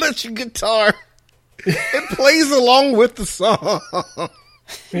out an electric guitar and plays along with the song.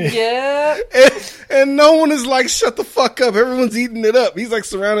 Yeah. And no one is like, shut the fuck up. Everyone's eating it up. He's like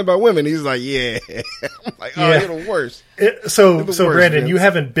surrounded by women. He's like, yeah. I'm like, oh, you're the worst. So worst, Brandon, Vince. you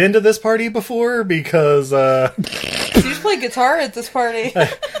haven't been to this party before because So you just play guitar at this party.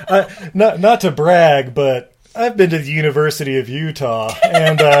 not to brag, but I've been to the University of Utah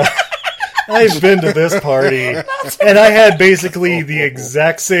and I've been to this party and I had basically the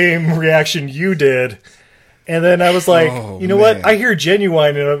exact same reaction you did. And then I was like, you know what? I hear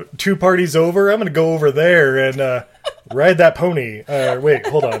Genuine in 2 parties over. I'm going to go over there and ride that pony. Wait,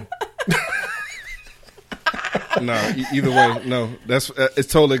 hold on. No, either way, no. That's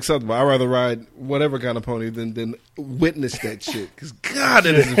it's totally acceptable. I'd rather ride whatever kind of pony than witness that shit. Because, God,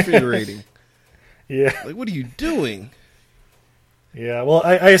 it is infuriating. Yeah. Like, what are you doing? Yeah, well,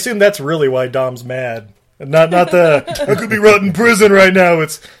 I assume that's really why Dom's mad. Not the, I could be rotting in prison right now.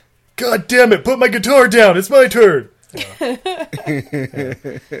 It's, God damn it, put my guitar down. It's my turn.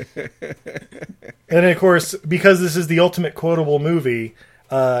 And, of course, because this is the ultimate quotable movie,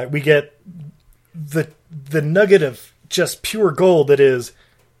 we get the nugget of just pure gold that is,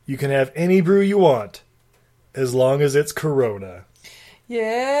 you can have any brew you want as long as it's Corona.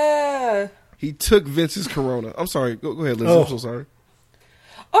 Yeah. He took Vince's Corona. I'm sorry. Go ahead, Liz. I'm so sorry.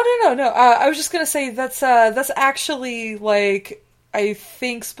 Oh, no. I was just going to say that's actually, like, I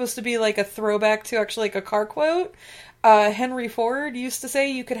think supposed to be, like, a throwback to actually, like, a car quote. Henry Ford used to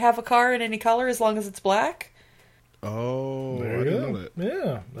say you could have a car in any color as long as it's black. Oh, There I you didn't go. know that.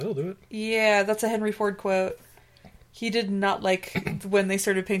 Yeah, that'll do it. Yeah, that's a Henry Ford quote. He did not like when they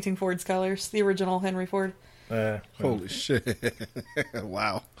started painting Ford's colors, the original Henry Ford. Holy shit.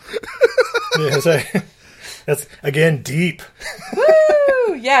 Wow. Yeah, that's, again, deep.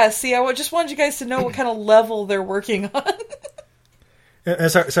 Woo! Yeah, see, I just wanted you guys to know what kind of level they're working on.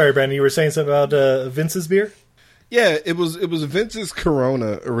 Sorry, Brandon, you were saying something about Vince's beer? Yeah, it was Vince's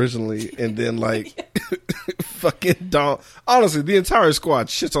Corona originally, and then like fucking Dom. Honestly, the entire squad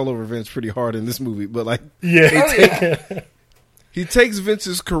shits all over Vince pretty hard in this movie, but like, he takes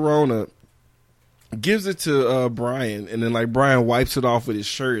Vince's Corona, gives it to Brian, and then like Brian wipes it off with his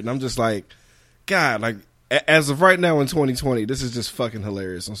shirt, and I'm just like, God, like as of right now in 2020, this is just fucking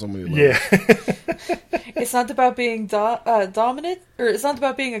hilarious on so many levels. Yeah. It's not about being dominant, or it's not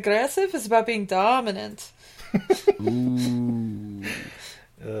about being aggressive, it's about being dominant. Ooh.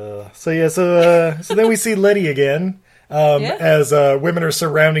 So then we see Letty again, as women are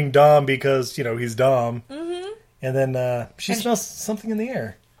surrounding Dom because, you know, he's Dom. Mm-hmm. And then she smells something in the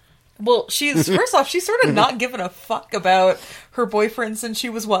air. Well, first off, she's sort of not giving a fuck about her boyfriend since she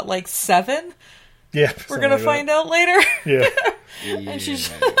was, what, like 7? Yeah. We're going to find out later. Yeah. And she's...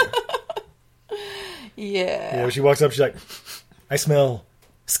 Yeah, when she walks up, she's like, I smell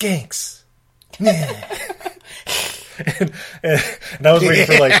skanks. Yeah. and I was waiting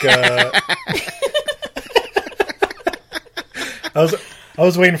for like I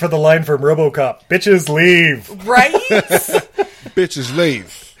was waiting for the line from RoboCop, bitches leave. Right? Bitches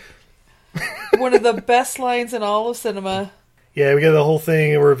leave. One of the best lines in all of cinema. Yeah, we get the whole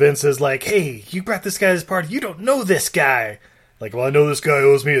thing where Vince is like, hey, you brought this guy to this party, you don't know this guy. Like, well, I know this guy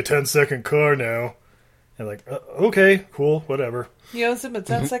owes me a 10-second car now. And like, okay, cool, whatever. He owes him a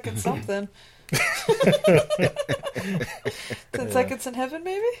 10-second something. 10 seconds in heaven,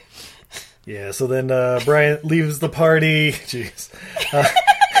 maybe? Yeah, so then Brian leaves the party. Jeez.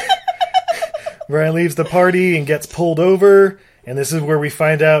 Brian leaves the party and gets pulled over. And this is where we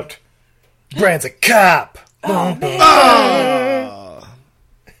find out Brian's a cop. Oh, man.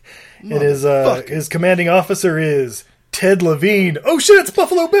 And his commanding officer is Ted Levine. Oh shit, it's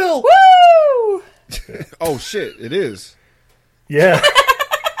Buffalo Bill! Woo! Oh shit, it is. Yeah.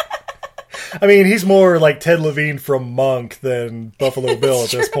 I mean, he's more like Ted Levine from Monk than Buffalo Bill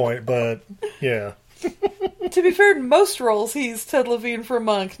at this point, but yeah. To be fair, in most roles, he's Ted Levine for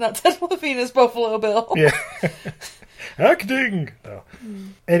Monk, not Ted Levine as Buffalo Bill. Yeah. Acting! Oh.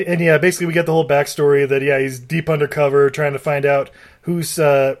 And yeah, basically we get the whole backstory that, yeah, he's deep undercover trying to find out who's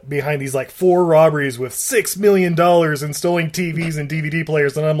behind these, like, 4 robberies with $6 million in stolen TVs and DVD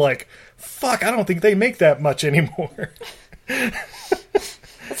players. And I'm like, fuck, I don't think they make that much anymore.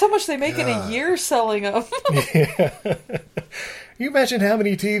 That's how much they make in a year selling them. Yeah. You imagine how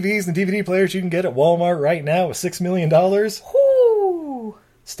many TVs and DVD players you can get at Walmart right now with $6 million? Whoo!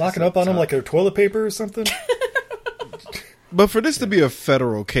 Stocking up on them like they're toilet paper or something? But for this to be a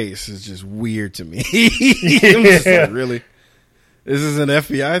federal case is just weird to me. I'm just like, really? This is an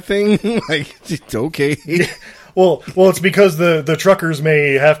FBI thing? Like, okay. Well, it's because the truckers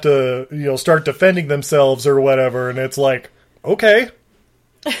may have to, start defending themselves or whatever, and it's like, okay.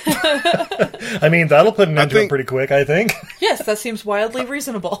 I mean, that'll put an end to it pretty quick, I think. Yes, that seems wildly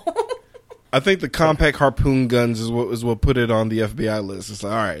reasonable. I think the compact harpoon guns is what put it on the FBI list. It's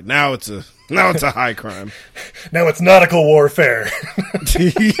like, all right, now it's a high crime. Now it's nautical warfare.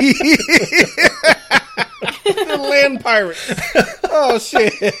 The land pirates. Oh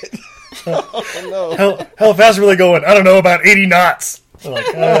shit. Oh no. How fast are they going? I don't know, about 80 knots. I'm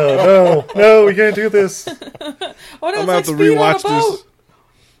like, oh no, we can't do this. I'm about to rewatch this.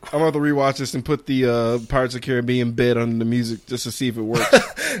 I'm about to rewatch this and put the Pirates of the Caribbean bed under the music just to see if it works.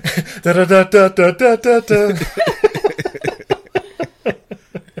 Da da da da da da da da.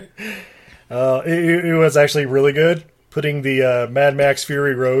 It was actually really good. Putting the Mad Max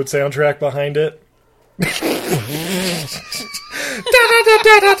Fury Road soundtrack behind it.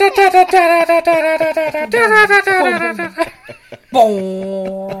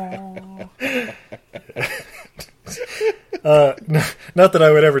 Not that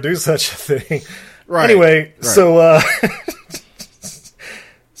I would ever do such a thing. Right. Anyway, right.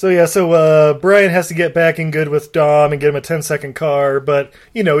 So Brian has to get back in good with Dom and get him a 10-second car, but,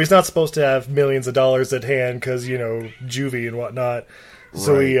 he's not supposed to have millions of dollars at hand because, juvie and whatnot.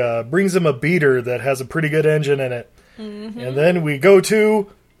 So he brings him a beater that has a pretty good engine in it. Mm-hmm. And then we go to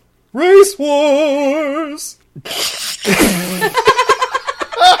Race Wars! Woo!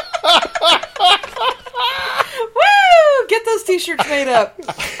 Get those t-shirts made up.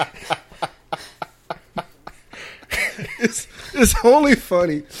 It's only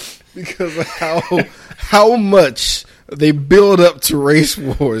funny because of how much they build up to Race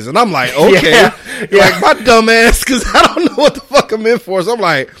Wars, and I'm like, okay, like my dumb ass, because I don't know what the fuck I'm in for. So I'm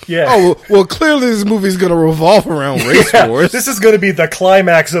like, oh, well, clearly this movie's gonna revolve around Race Wars. This is gonna be the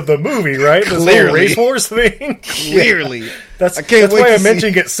climax of the movie, right? This whole Race Wars thing. Clearly, that's why I'm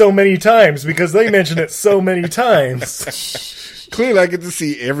mentioning it so many times, because they mention it so many times. Clearly, I get to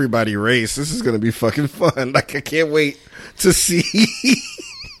see everybody race. This is gonna be fucking fun. Like, I can't wait to see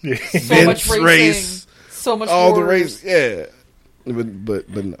so much race. So much all wars. the race, yeah.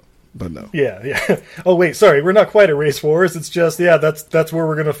 But no. Yeah. Oh wait, sorry, we're not quite at Race Wars. It's just that's where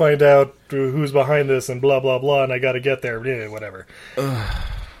we're gonna find out who's behind this and blah blah blah. And I got to get there, whatever.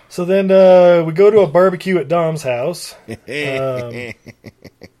 So then we go to a barbecue at Dom's house, and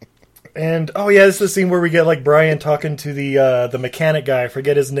oh yeah, this is the scene where we get like Brian talking to the mechanic guy. I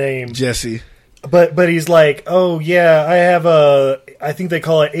forget his name, Jesse. But he's like, oh yeah, I have I think they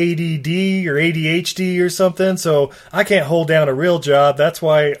call it ADD or ADHD or something, so I can't hold down a real job. That's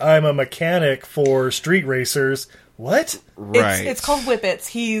why I'm a mechanic for street racers. What? Right. It's called Whippets.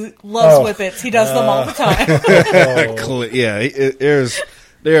 He loves Whippets. He does them all the time. Oh.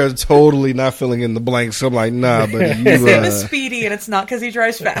 They're totally not filling in the blanks. So I'm like, nah, but His name is Speedy, and it's not because he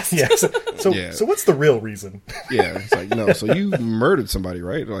drives fast. Yeah. So what's the real reason? Yeah, it's like, no. So you murdered somebody,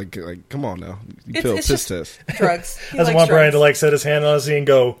 right? Like, come on now. You failed piss test. Drugs. He doesn't want Brian to like set his hand on his knee and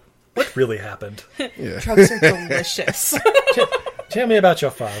go, "What really happened?" Yeah. Drugs are delicious. Tell me about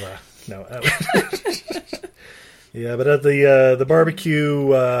your father. No. Yeah, but at the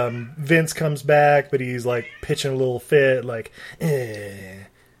barbecue, Vince comes back, but he's like pitching a little fit, like,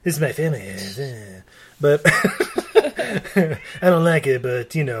 this is my family. But I don't like it,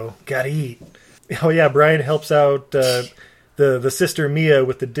 but, gotta eat. Oh, yeah, Brian helps out the sister Mia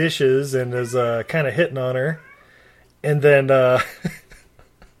with the dishes and is kind of hitting on her. And then,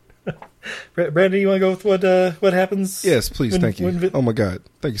 Brandon, you want to go with what happens? Yes, please, thank you. Oh, my God.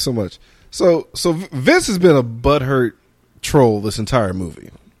 Thank you so much. So Vince has been a butthurt troll this entire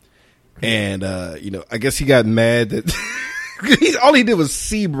movie. And, I guess he got mad that... all he did was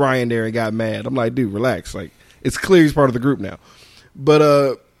see Brian there and got mad. I'm like, dude, relax. Like, it's clear he's part of the group now.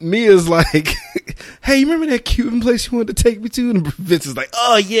 But Mia's like, hey, you remember that Cuban place you wanted to take me to? And Vince is like,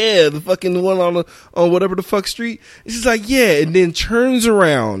 oh yeah, the fucking one on whatever the fuck street. And she's like, yeah, and then turns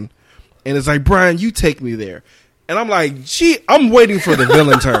around and it's like, Brian, you take me there. And I'm like, gee, I'm waiting for the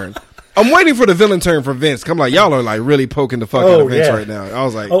villain turn. I'm waiting for the villain turn for Vince. I'm like, y'all are like really poking the fuck out of Vince right now. I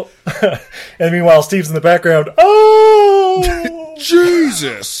was like, oh. And meanwhile, Steve's in the background. Oh,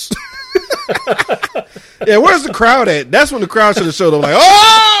 Jesus. Yeah, where's the crowd at? That's when the crowd should have showed up. Like,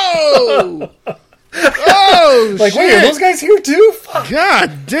 oh, oh, like, shit. wait, are those guys here too? Fuck.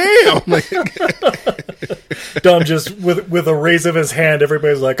 God damn. Dom just with a raise of his hand,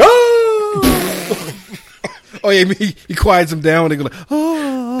 everybody's like, oh. Oh yeah, he quiets them down. And they go like,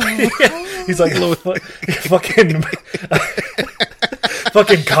 oh. He's like fucking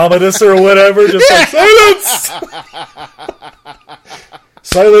fucking Commodus or whatever. Just like, silence.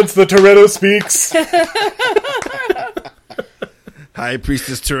 Silence, the Toretto speaks. High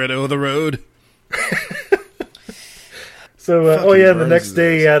Priestess Toretto of the road. So, the next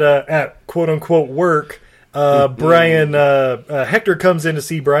day at quote unquote work, Brian Hector comes in to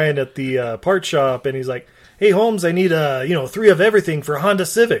see Brian at the part shop, and he's like, "Hey Holmes, I need 3 of everything for Honda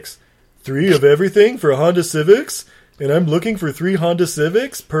Civics. 3 of everything for Honda Civics, and I'm looking for 3 Honda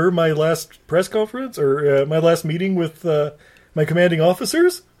Civics per my last press conference or my last meeting with my commanding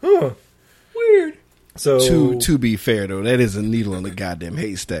officers. Huh? Weird." So to be fair though, that is a needle in the goddamn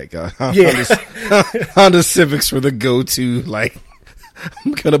haystack. Yeah. Honda Civics were the go-to. Like,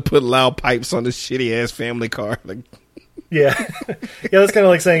 I'm gonna put loud pipes on this shitty ass family car. Like, yeah, that's kind of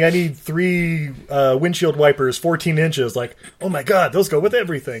like saying I need 3 windshield wipers, 14 inches. Like, oh my god, those go with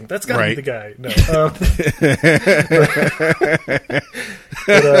everything. That's gotta be the guy. No.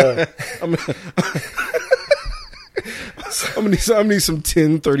 I'm gonna need some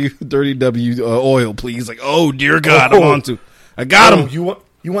 1030 W oil, please. Like, oh dear God, I'm on to. I got him.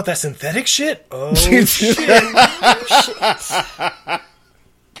 You want that synthetic shit? Oh shit!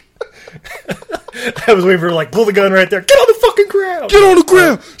 I was waiting for her to, like, pull the gun right there. Get on the fucking ground! Get on the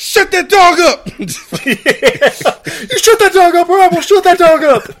ground! Shut that dog up! Yeah. You shut that dog up, or I will shut that dog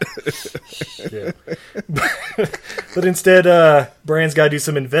up! Yeah. But instead, Brian's got to do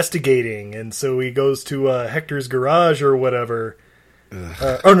some investigating, and so he goes to Hector's garage or whatever.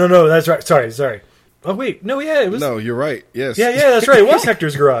 No, that's right. Sorry. Oh, wait. No, yeah, it was... No, you're right. Yes. Yeah, that's right. It was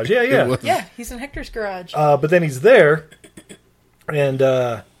Hector's garage. Yeah. Yeah, he's in Hector's garage. But then he's there, and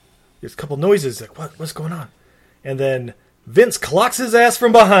there's a couple noises. Like, what's going on? And then Vince clocks his ass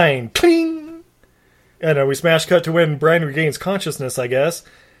from behind. Cling! And we smash cut to when Brian regains consciousness, I guess.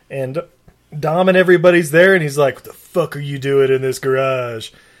 And Dom and everybody's there, and he's like, what the fuck are you doing in this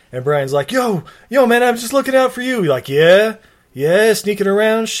garage? And Brian's like, yo, man, I'm just looking out for you. He's like, yeah, sneaking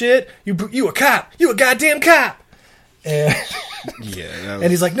around shit. You a cop. You a goddamn cop. And and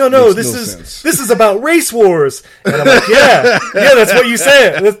he's like, no, this is about race wars. And I'm like, yeah, that's what you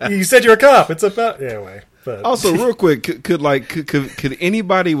said. You said you're a cop. It's about anyway. But also, real quick, could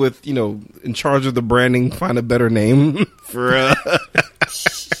anybody with in charge of the branding find a better name for?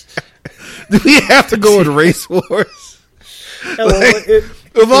 Do we have to go with race wars?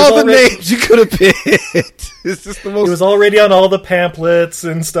 Of all the names you could have picked, it's just the most. It was already on all the pamphlets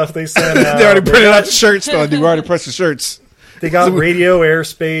and stuff they sent out. They already printed out shirts, though. They already pressed the shirts. They got radio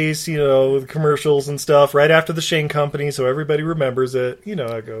airspace, with commercials and stuff right after the Shane Company, so everybody remembers it. You know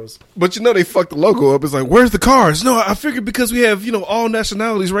how it goes. But they fucked the logo up. It's like, where's the cars? No, I figured because we have, all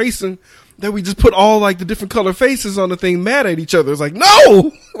nationalities racing, that we just put all, like, the different color faces on the thing mad at each other. It's like,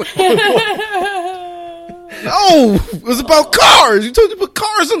 no! No! It was about cars! You told me to put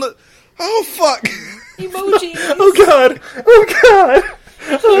cars on the... Oh, fuck. Emojis. Oh, God.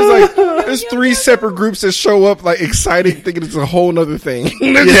 It's like, there's 3 separate groups that show up, like, excited, thinking it's a whole nother thing.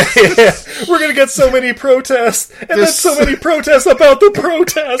 Yeah. We're gonna get so many protests, and then so many protests about the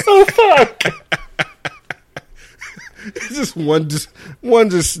protest. Oh, fuck. It's just one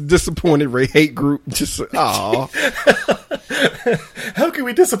disappointed hate group. Just, aw. How can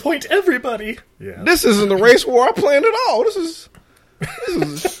we disappoint everybody? Yeah. This isn't the race war I planned at all. This is...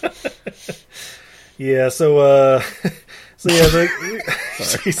 Yeah, so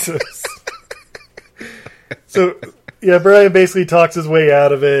Jesus. So, yeah, Brian basically talks his way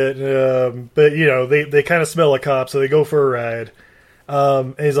out of it, but, they kind of smell a cop, so they go for a ride.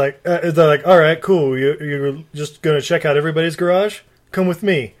 And he's like, they're like, all right, cool, you're just going to check out everybody's garage? Come with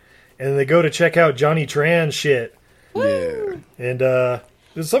me. And they go to check out Johnny Tran's shit. Yeah. And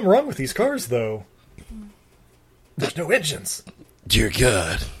there's something wrong with these cars, though. There's no engines. Dear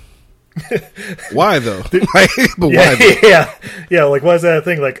God. Why though? Why though? Yeah. Like, why is that a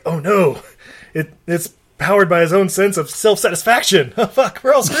thing? Like, oh no, it's powered by his own sense of self-satisfaction. Oh, fuck,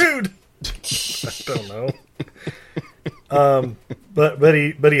 we're all screwed. I don't know.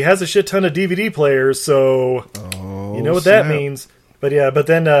 But he has a shit ton of DVD players, so you know what that means. But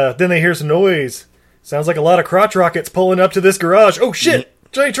then they hear some noise. Sounds like a lot of crotch rockets pulling up to this garage. Oh shit!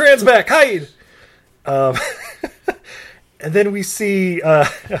 Johnny Tran's back. Hide. And then we see,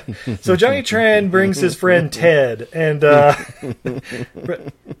 so Johnny Tran brings his friend Ted, and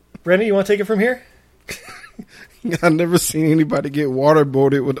Brendan, you want to take it from here? I've never seen anybody get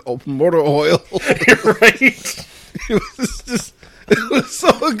waterboarded with motor oil. Right? It was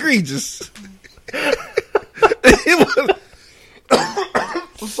so egregious.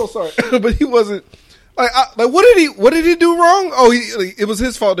 I'm so sorry, but he wasn't like what did he do wrong? Oh, it was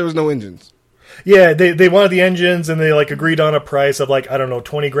his fault. There was no engines. Yeah, they wanted the engines, and they like agreed on a price of like, I don't know,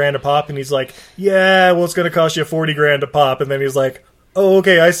 $20,000 a pop, and he's like, yeah, well, it's going to cost you $40,000 a pop, and then he's like, oh,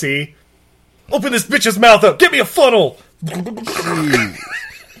 okay, I see. Open this bitch's mouth up. Get me a funnel.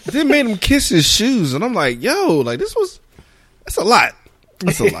 They made him kiss his shoes, and I'm like, yo, like that's a lot.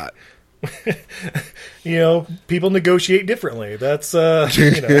 That's a lot. You know, people negotiate differently. That's you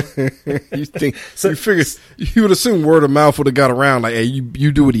figure you would assume word of mouth would have got around like, hey,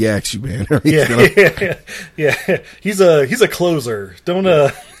 you do what he asks you, man. Yeah. He's a closer. Don't go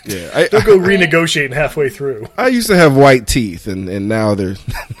renegotiating halfway through. I used to have white teeth, and now they're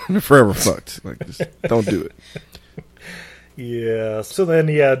forever fucked. Like, just don't do it. Yeah. So then,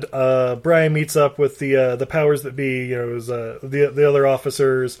 Brian meets up with the powers that be. You know, it was the other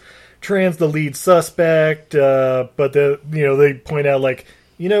officers. Tran's the lead suspect, but they point out like,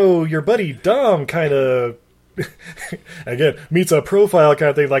 your buddy Dom kind of again meets a profile kind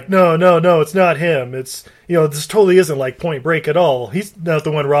of thing. Like, no, it's not him. It's this totally isn't like Point Break at all. He's not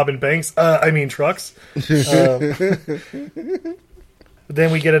the one robbing banks. I mean trucks. Then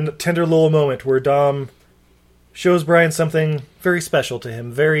we get a tender little moment where Dom shows Brian something very special to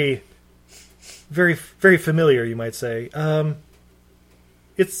him, very, very, very familiar, you might say.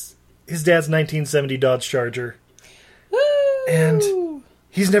 It's his dad's 1970 Dodge Charger. Woo! And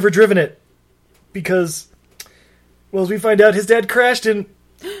he's never driven it because, well, as we find out, his dad crashed and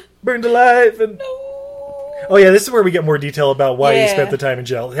burned alive. And oh yeah, this is where we get more detail about why he spent the time in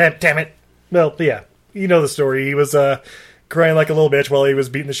jail. Damn it. Well, yeah, you know the story. He was crying like a little bitch while he was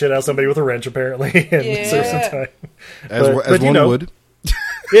beating the shit out of somebody with a wrench, apparently, and served some time. As one would.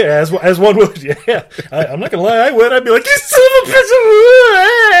 Yeah, as one would. Yeah, I'm not gonna lie, I would. I'd be like, you son of a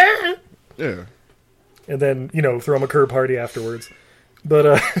bitch! Yeah. And then throw him a curb party afterwards. But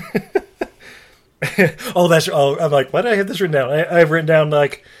I'm like, why did I have this written down? I've written down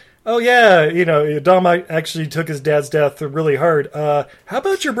like, oh yeah, Dom actually took his dad's death really hard. How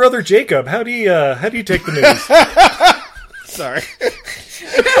about your brother Jacob? How do you take the news? Sorry.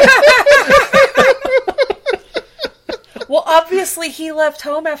 Well, obviously he left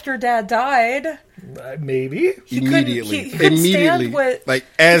home after Dad died. Maybe immediately. He couldn't stand what, like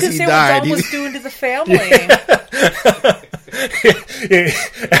as he died, what Dom was doing to the family.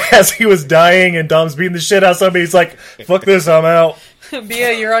 As he was dying, and Dom's beating the shit out of somebody, he's like, "Fuck this, I'm out."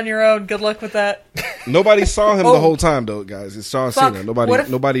 Bia, you're on your own. Good luck with that. Nobody saw him the whole time, though, guys. It's John Cena. Nobody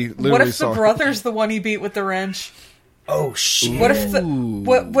literally saw him. What if the brother's the one he beat with the wrench? Oh shit! What if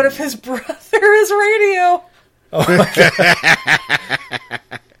what if his brother is Radio? Oh my god!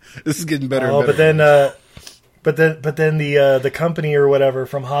 This is getting better. And better. But then the company or whatever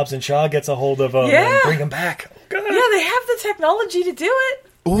from Hobbs and Shaw gets a hold of him and bring him back. Oh, God. Yeah, they have the technology to do it.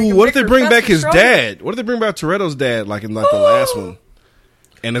 Ooh, what if they bring back his dad? What if they bring back Toretto's dad, like in the last one?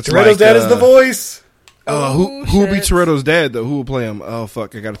 And it's Toretto's dad is the voice. Who will be Toretto's dad though? Who will play him? Oh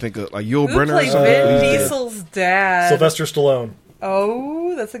fuck, I got to think of like Yul Brynner. Who plays Vin Diesel's dad? Sylvester Stallone.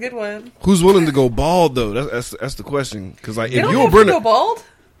 Oh, that's a good one. Who's willing to go bald though? That's the question. Because like if Yul Brynner go bald,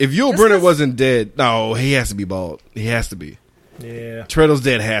 if Yul Brynner wasn't dead, no, he has to be bald. He has to be. Yeah, Toretto's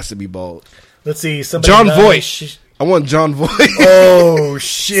dad has to be bald. Let's see, John Voight. I want John Voight. Oh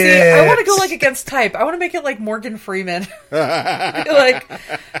shit! See, I want to go like against type. I want to make it like Morgan Freeman. Like,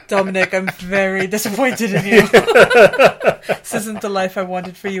 Dominic, I'm very disappointed in you. This isn't the life I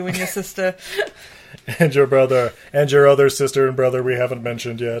wanted for you and your sister. And your brother, and your other sister and brother we haven't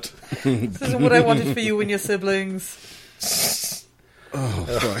mentioned yet. This isn't what I wanted for you and your siblings. Oh,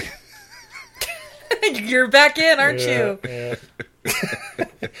 fuck. You're back in, aren't you? Yeah.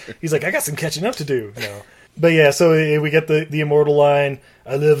 He's like, I got some catching up to do. No. But yeah, so we get the immortal line,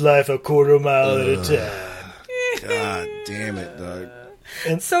 I live life a quarter mile at a time. God damn it, dog.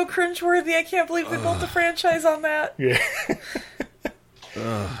 And so cringeworthy, I can't believe they built the franchise on that. Yeah.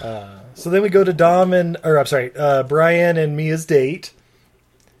 So then we go to Brian and Mia's date,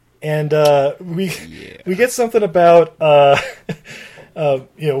 and we get something about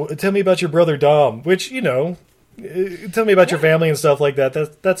Tell me about your brother Dom, which, tell me about your family and stuff like that.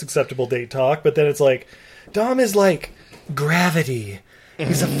 That's acceptable date talk. But then it's like, Dom is like gravity.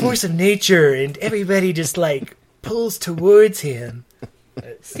 He's a force of nature, and everybody just like pulls towards him.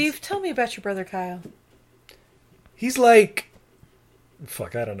 Steve, tell me about your brother Kyle. He's like,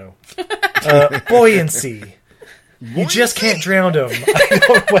 fuck, I don't know. Buoyancy. You just can't drown him. As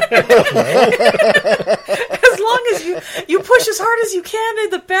long as you push as hard as you can in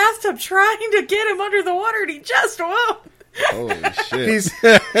the bathtub trying to get him under the water, and he just won't. Holy shit.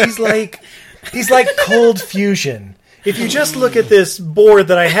 He's like cold fusion. If you just look at this board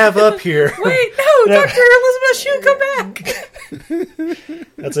that I have up here. Wait, no, Dr. Elizabeth Shue, come back.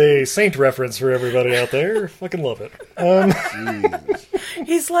 That's a Saint reference for everybody out there. Fucking love it.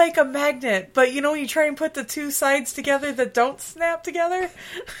 He's like a magnet, but when you try and put the two sides together that don't snap together.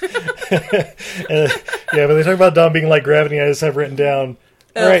 But they talk about Dom being like gravity. I just have written down.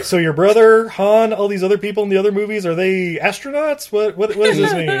 All right, so your brother, Han, all these other people in the other movies, are they astronauts? What does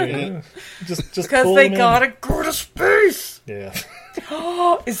this mean? Just because they gotta go to space. Yeah.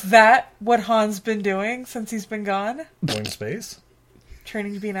 Is that what Han's been doing since he's been gone? Going to space?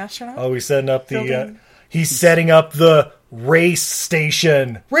 Training to be an astronaut? Oh, he's setting up he's setting up the race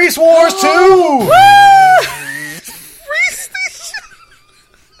station. Race Wars 2!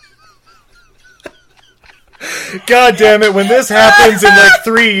 God damn it, when this happens in like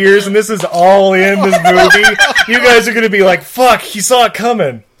 3 years and this is all in this movie, you guys are going to be like, fuck, he saw it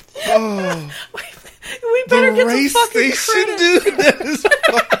coming. Oh, we better get race some fucking station, credit. dude. That is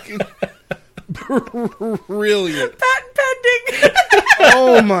fucking brilliant. Patent pending.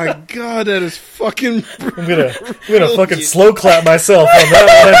 Oh my god, that is fucking brilliant. I'm gonna fucking slow clap myself on that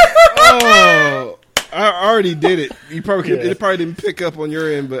one. Oh, I already did it. You probably it probably didn't pick up on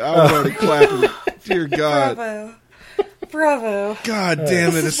your end, but I was already clapping. Dear God. Bravo. God damn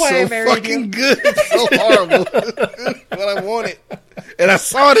it, This it's is why so I married fucking you. good. It's so horrible. What I wanted. And I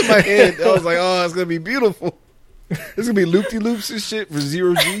saw it in my head. I was like, oh, it's going to be beautiful. It's going to be loop-de-loops and shit for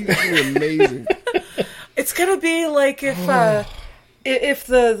zero G. It's going to be amazing. It's going to be like if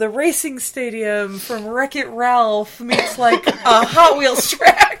the racing stadium from Wreck-It Ralph meets like a Hot Wheels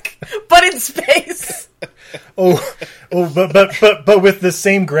track, but in space. But with the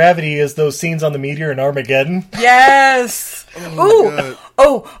same gravity as those scenes on the meteor in Armageddon. Yes. God.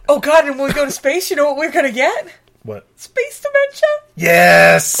 Oh God! And when we go to space, you know what we're gonna get? What? Space dementia.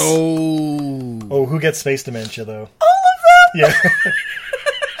 Yes. Oh, Who gets space dementia though? All of them. Yeah.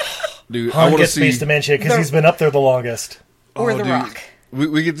 dude, I Han want to gets see space dementia because he's been up there the longest. Or The dude. Rock.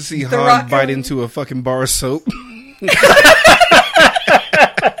 We get to see The Han Rock bite and- into a fucking bar of soap.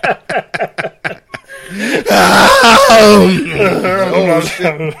 Oh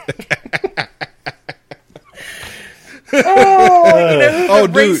shit! Oh,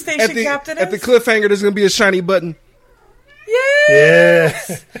 the race dude! station captain At the is? cliffhanger, there's gonna be a shiny button.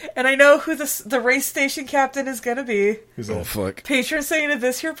 Yes. Yeah. And I know who the race station captain is going to be. Who's Oh that? fuck! Patron saint of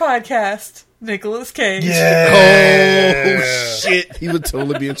this here podcast, Nicolas Cage. Yeah. Oh shit! He would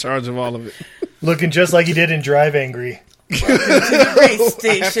totally be in charge of all of it. Looking just like he did in Drive Angry. The race I have to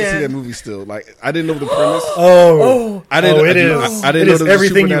see that station. movie still. Like I didn't know the premise. Oh. I didn't. it I is. I It didn't know is there was a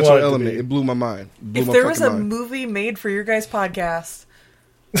everything you supernatural want it to element. be. It blew my mind. Blew If my there was a fucking mind. movie made for your guys' podcast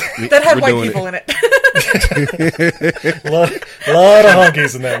that had We're white doing people in it, lot of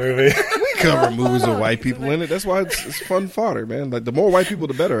honkies in that movie. We cover movies with white people in it. That's why it's fun fodder, man. Like the more white people,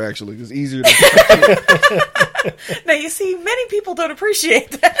 the better. Actually, it's easier to. now you see, many people don't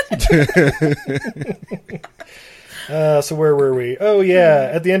appreciate that. So where were we? Oh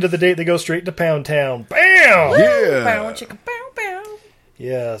yeah, at the end of the date they go straight to Pound Town. Bam! Bow, Yeah. chicka, bow, bow.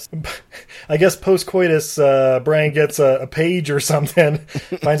 Yes. I guess post-coitus, Brian gets a page or something,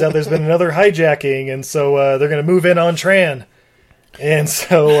 finds out there's been another hijacking, and so they're going to move in on Tran. And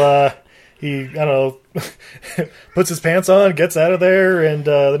so he, I don't know, puts his pants on, gets out of there, and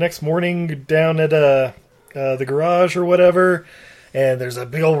the next morning down at the garage or whatever, and there's a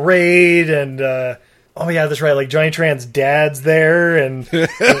big old raid, and oh yeah, that's right, like Johnny Tran's dad's there, and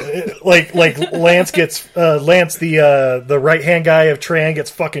like Lance gets Lance the right hand guy of Tran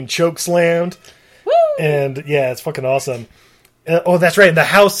gets fucking choke slammed. Woo! And yeah, it's fucking awesome. Oh, that's right. The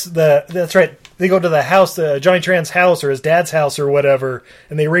house. That's right. They go to the house, Johnny Tran's house or his dad's house or whatever,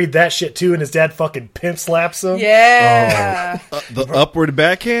 and they raid that shit too. And his dad fucking pimp slaps him. Yeah. The upward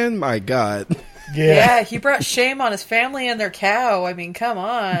backhand. My God. Yeah. Yeah, he brought shame on his family and their cow. I mean, come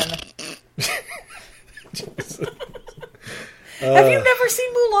on. Have you never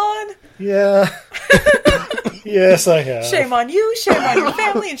seen Mulan? Yeah. Yes, I have. Shame on you, shame on your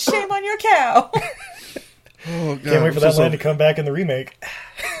family, and shame on your cow. Oh, God, Can't wait for that line to come back in the remake.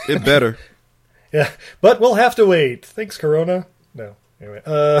 It better. Yeah, but we'll have to wait. Thanks, Corona. No,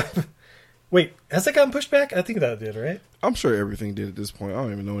 anyway. Wait, has that gotten pushed back? I think that did, right? I'm sure everything did at this point. I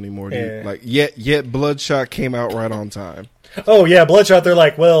don't even know anymore. Yeah. Like yet Bloodshot came out right on time. Oh yeah, Bloodshot. They're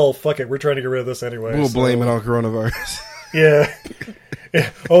like, well, fuck it, we're trying to get rid of this anyway. We'll blame it on coronavirus. Yeah.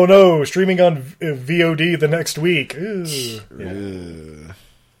 Oh no, streaming on VOD the next week. Ooh. Yeah.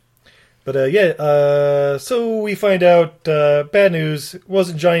 But so we find out bad news. It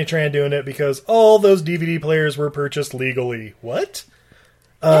wasn't Johnny Tran doing it because all those DVD players were purchased legally. What?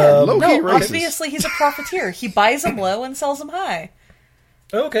 Low-key No, racist. obviously he's a profiteer. He buys them low and sells them high.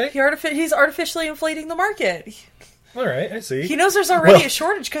 Okay. He's artificially inflating the market. All right, I see. He knows there's already a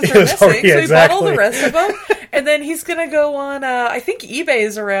shortage because they're missing, so he bought all the rest of them. And then he's going to go on, I think eBay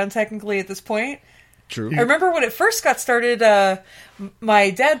is around technically at this point. True. I remember when it first got started,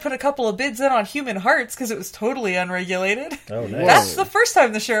 my dad put a couple of bids in on Human Hearts because it was totally unregulated. Oh, nice. That's the first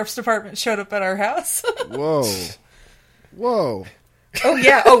time the sheriff's department showed up at our house. Whoa. Oh,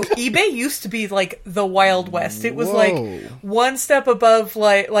 yeah. Oh, eBay used to be like the Wild West. It was like one step above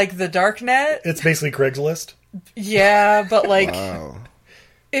like the Darknet. It's basically Craigslist. Yeah, but like, Wow.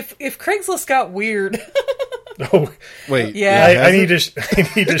 if Craigslist got weird. Oh, Wait. Yeah. I need to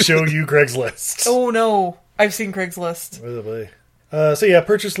show you Craigslist. Oh no, I've seen Craigslist. Oh, boy. So yeah,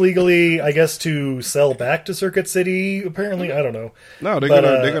 purchase legally, I guess, to sell back to Circuit City. Apparently, I don't know. No, they're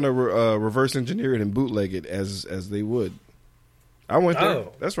gonna reverse engineer it and bootleg it as they would. I went there.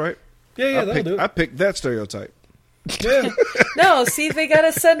 Oh. That's right. Yeah, that'll do it. I picked that stereotype. Yeah. No, see, they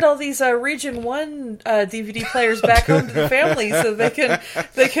gotta send all these Region 1 DVD players back home to the family so they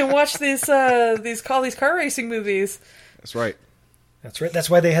can watch these car racing movies. That's right. That's right. That's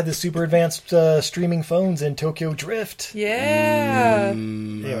why they had the super advanced streaming phones in Tokyo Drift. Yeah.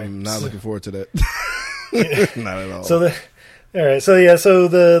 Anyway, I'm not looking forward to that. Not at all. All right. So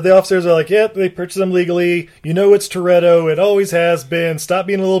the officers are like, yep, they purchased them legally. You know it's Toretto. It always has been. Stop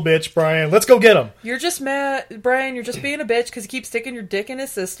being a little bitch, Brian. Let's go get him. You're just mad, Brian. You're just being a bitch because you keep sticking your dick in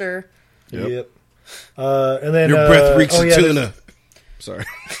his sister. Yep. And then Your breath reeks of tuna. Sorry.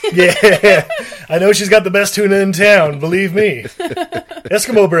 Yeah, I know she's got the best tuna in town. Believe me.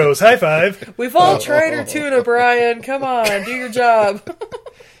 Eskimo Bros, high five. We've all tried her tuna, Brian. Come on, do your job.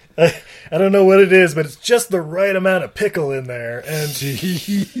 I don't know what it is, but it's just the right amount of pickle in there. And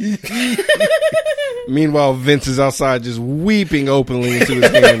Meanwhile, Vince is outside just weeping openly into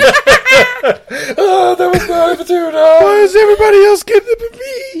his hand. oh, that was my tuna. Why is everybody else getting it but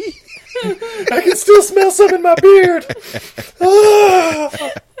me? I can still smell some in my beard.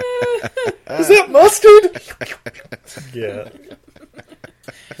 Is that mustard? Yeah.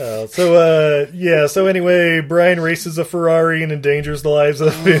 So anyway, Brian races a Ferrari and endangers the lives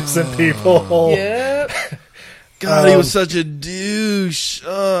of innocent people. Yep. God, he was such a douche.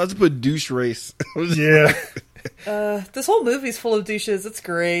 I just put douche race. Yeah. This whole movie's full of douches. It's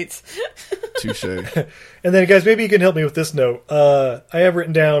great. Touche. And then, guys, maybe you can help me with this note. I have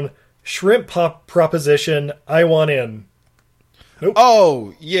written down shrimp pop proposition. I want in. Nope.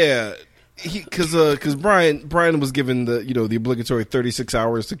 Oh yeah, because Brian was given the obligatory 36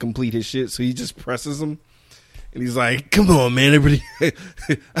 hours to complete his shit, so he just presses him, and he's like, "Come on, man, everybody,"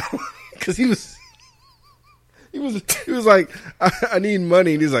 because he was like, I need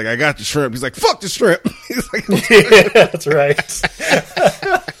money, and he's like, "I got the shrimp." He's like, "Fuck the shrimp." He's like, Yeah, that's right.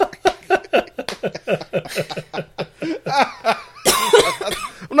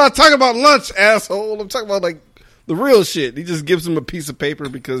 I'm not talking about lunch, asshole. I'm talking about like the real shit. He just gives him a piece of paper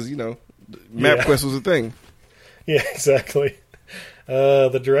because MapQuest was a thing. Yeah, exactly.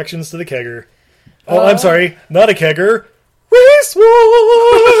 The directions to the kegger. Oh, I'm sorry, not a kegger. Race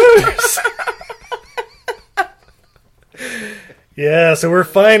Wars. Yeah, so we're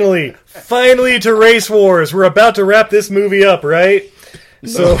finally to Race Wars. We're about to wrap this movie up, right?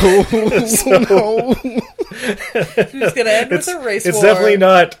 So, No. Who's gonna end with a race war? It's definitely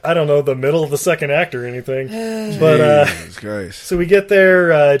not, I don't know, the middle of the second act or anything. But Jesus Christ. so we get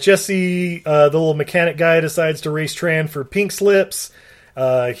there. Jesse, the little mechanic guy, decides to race Tran for pink slips.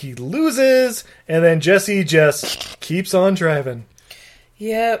 He loses, and then Jesse just keeps on driving.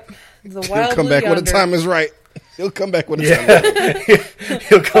 Yep. The He'll wild come blue back when the yonder. time is right. He'll come back when the time is right.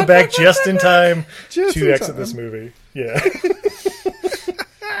 He'll come back just in time Just to in exit time. this movie. Yeah.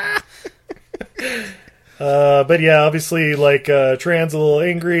 But yeah, obviously, like, Tran's a little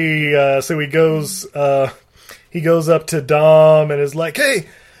angry, so he goes up to Dom and is like, "Hey,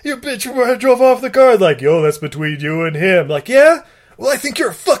 you bitch, I drove off the car." Like, "Yo, that's between you and him." Like, "Yeah? Well, I think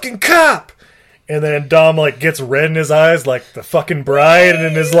you're a fucking cop. And then Dom like gets red in his eyes like the fucking bride,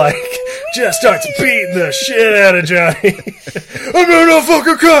 and is like just starts beating the shit out of Johnny. I'm not no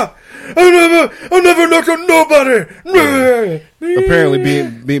fucking cop. I'm never knocked on nobody.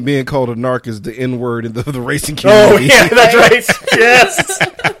 Apparently, being called a narc is the N word in the racing Oh community. yeah, that's right. Yes.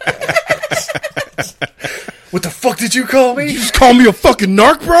 What the fuck did you call me? You just call me a fucking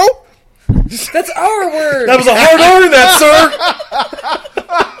narc, bro? That's our word. That was a hard R in that, sir.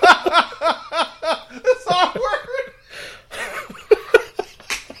 That's our word.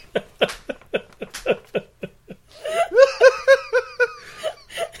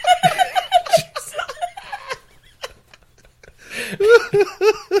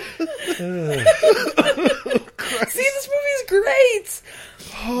 See, this movie's great.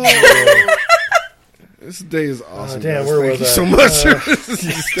 This day is awesome. damn, guys. where Thank was you I? so much.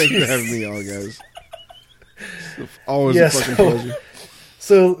 Thank you for having me on, guys. It's always a fucking pleasure.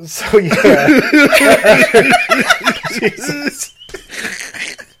 So yeah. Jesus.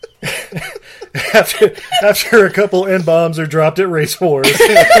 After a couple N-bombs are dropped at Race Wars,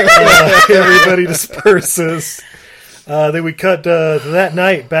 everybody disperses. Then we cut that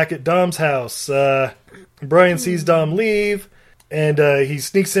night back at Dom's house. Brian sees Dom leave, and he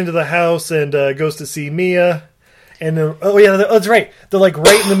sneaks into the house and goes to see Mia. And that's right. They're like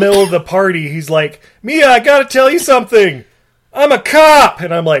right in the middle of the party. He's like, "Mia, I gotta tell you something. I'm a cop,"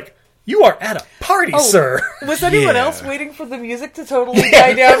 and I'm like, "You are at a party, sir." Was anyone else waiting for the music to totally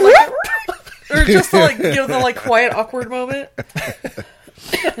die down, like, or just the the quiet, awkward moment?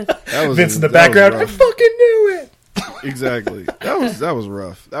 That was Vince in the that was background. I rough. fucking knew it. Exactly. That was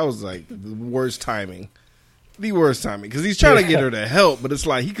rough. That was like the worst timing. The worst timing because he's trying to get her to help, but it's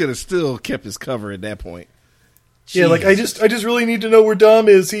like he could have still kept his cover at that point. Yeah, like I just really need to know where Dom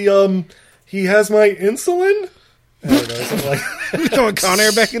is. He has my insulin. I don't know, something like. We throwing Con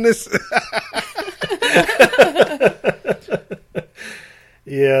Air back in this.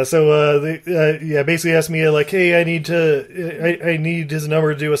 Yeah, so they basically asked me like, "Hey, I need his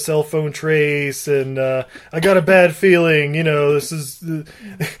number to do a cell phone trace, and I got a bad feeling. This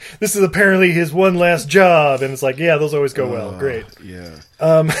is apparently his one last job." And it's like, yeah, those always go well. Great. Yeah.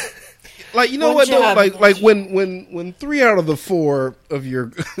 One What? job. Though? Like when 3 out of the 4 of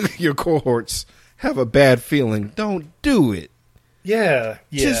your your cohorts have a bad feeling, don't do it. Yeah.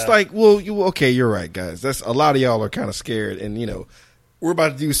 Just like, well, okay, you're right, guys. That's a lot of y'all are kind of scared, and we're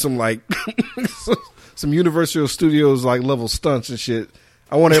about to do some like some Universal Studios like level stunts and shit.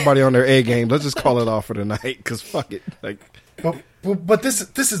 I want everybody on their A game. Let's just call it off for tonight because fuck it. Like, but this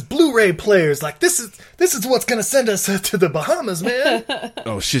is Blu-ray players. Like this is what's gonna send us to the Bahamas, man.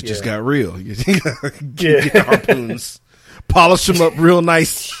 oh shit, just got real. Get Yeah. the harpoons, polish them up real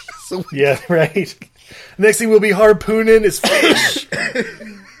nice. So Yeah, right. Next thing we'll be harpooning is fish.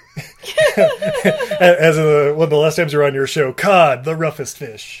 As one of the last times you're on your show, cod, the roughest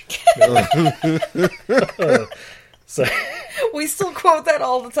fish. So We still quote that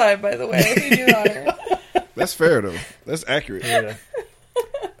all the time, by the way. In your honor. that's fair though. That's accurate. yeah.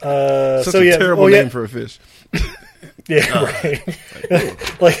 Such a terrible name for a fish. Yeah, right.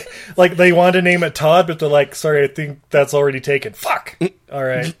 like they wanted to name it Todd, but they're like, sorry, I think that's already taken. Fuck. All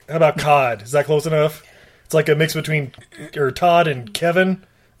right. How about Cod? Is that close enough? It's like a mix between Todd and Kevin.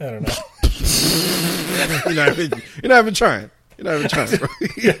 I don't know. You're not even trying. You're not even trying, bro.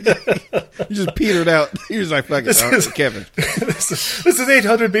 You just petered out. You're just like, fuck it, Kevin. This is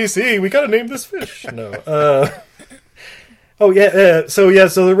 800 BC. We gotta name this fish. No. So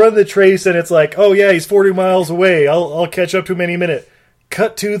they run the trace, and it's like, oh yeah, he's 40 miles away. I'll catch up to him any minute.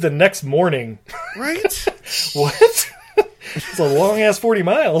 Cut to the next morning. Right? What? It's a long ass 40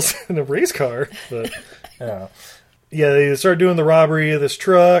 miles in a race car. But yeah, they start doing the robbery of this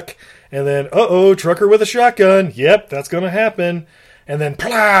truck, and then trucker with a shotgun. Yep, that's gonna happen. And then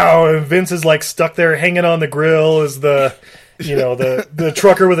plow, and Vince is like stuck there hanging on the grill as the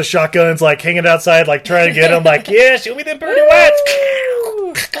trucker with a shotgun's like hanging outside, like trying to get him, like, yeah, show me them birdie whites.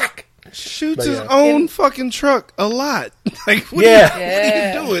 Shoots his own fucking truck a lot. Like, what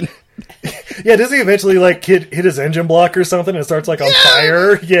Yeah. are you doing? Yeah, does he eventually like hit his engine block or something and starts like on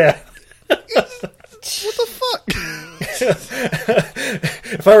fire? Yeah. What the fuck?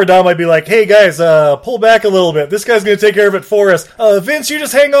 If I were Dom, I'd be like, hey guys, pull back a little bit. This guy's gonna take care of it for us. Vince, you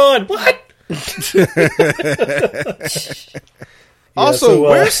just hang on. What? Also,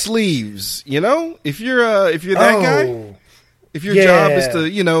 wear sleeves. If you're that guy, if your job is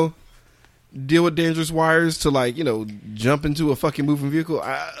to deal with dangerous wires to jump into a fucking moving vehicle,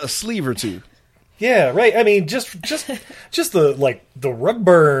 a sleeve or two. Yeah, right. I mean, just the the rug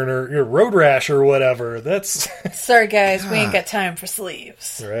burn or your road rash or whatever. That's Sorry, guys, we ain't got time for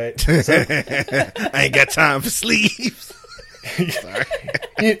sleeves. right. I ain't got time for sleeves.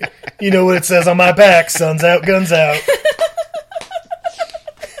 You know what it says on my back: "Sun's out, guns out."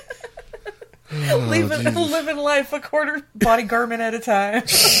 Living life a quarter body garment at a time.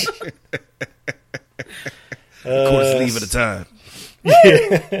 Of course, leave at a time.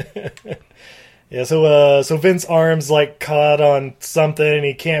 Yeah, so Vince's arm's like caught on something and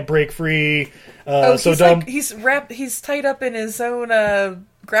he can't break free. So he's tied up in his own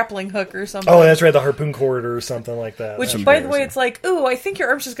grappling hook or something. Oh, that's right, the harpoon cord or something like that. Which, by the way, it's like, ooh, I think your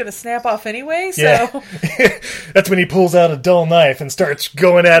arm's just going to snap off anyway. So yeah. That's when he pulls out a dull knife and starts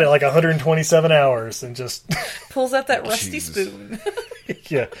going at it like 127 hours and just pulls out that rusty spoon.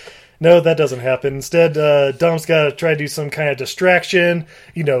 Yeah. No, that doesn't happen. Instead, Dom's got to try to do some kind of distraction.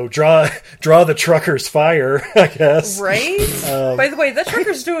 Draw the trucker's fire, I guess. Right? By the way, that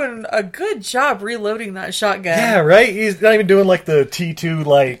trucker's doing a good job reloading that shotgun. Yeah, right? He's not even doing, like, the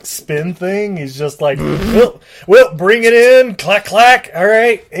T2, spin thing. He's just like, well, bring it in. Clack, clack. All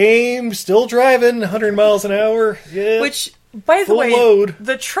right. Aim. Still driving. 100 miles an hour. Yeah. Which... By the way, load.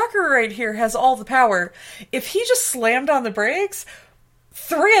 The trucker right here has all the power. If he just slammed on the brakes...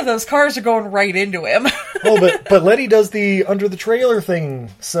 3 of those cars are going right into him. but Letty does the under the trailer thing,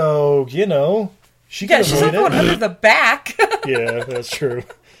 so she can she's not going under the back. Yeah, that's true.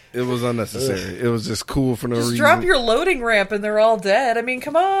 It was unnecessary. It was just cool for no reason. Just drop your loading ramp and they're all dead. I mean,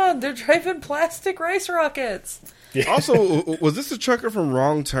 come on, they're driving plastic rice rockets. Yeah. Also, was this a trucker from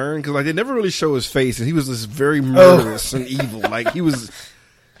Wrong Turn? Because they never really show his face, and he was this very murderous and evil.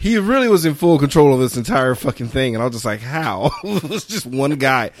 He really was in full control of this entire fucking thing, and I was just like, how? It was just one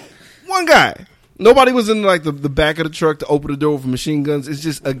guy. One guy. Nobody was in, the back of the truck to open the door with machine guns. It's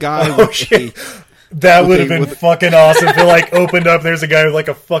just a guy that would have been fucking awesome if opened up, there's a guy with,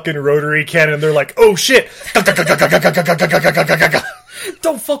 a fucking rotary cannon, and they're like, oh, shit!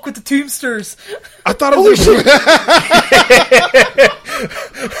 Don't fuck with the Teamsters! I thought it was...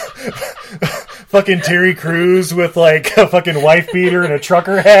 Fucking Terry Crews with a fucking wife beater and a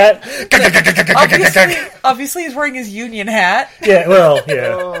trucker hat. Obviously he's wearing his union hat. Yeah, well,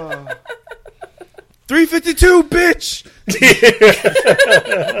 yeah. 352, bitch!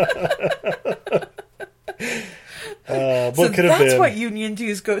 What could have been? That's what union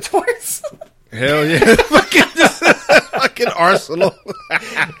dues go towards. Hell yeah. Fucking arsenal.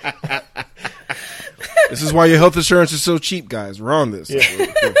 This is why your health insurance is so cheap, guys. We're on this. Yeah.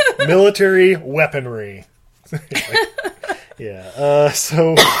 Military weaponry. Yeah.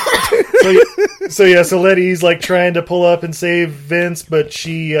 So Letty's trying to pull up and save Vince, but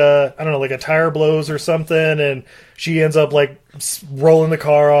she, I don't know, a tire blows or something, and she ends up rolling the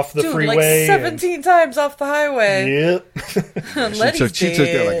car off the freeway. 17 times off the highway. Yep. She took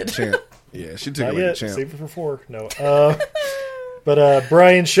that like a champ. Yeah, she took it like a champ. Save it for 4. No. But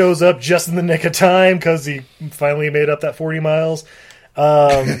Brian shows up just in the nick of time because he finally made up that 40 miles.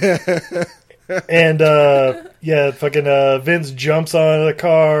 And Vince jumps on the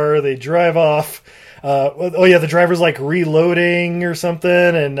car. They drive off. The driver's reloading or something,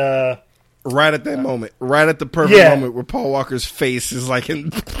 and right at that moment, right at the perfect moment where Paul Walker's face is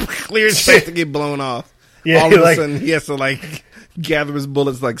in clear space to get blown off. Yeah, all of a sudden he has to gather his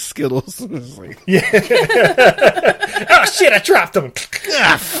bullets like Skittles. Yeah. Oh shit! I dropped them.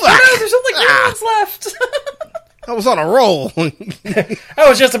 Ah, fuck! No, there's only 3 minutes left. I was on a roll. I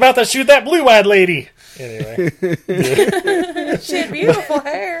was just about to shoot that blue-eyed lady. Anyway, she had beautiful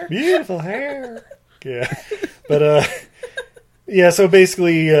hair. Beautiful hair. Yeah, but so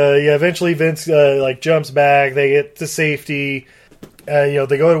basically, eventually Vince jumps back. They get to safety. They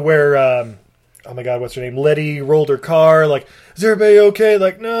go to where oh my god, what's her name? Letty rolled her car. Is everybody okay?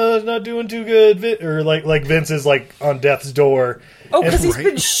 No, it's not doing too good. Vince is on death's door. Oh, because he's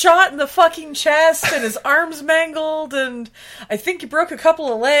been shot in the fucking chest and his arm's mangled, and I think he broke a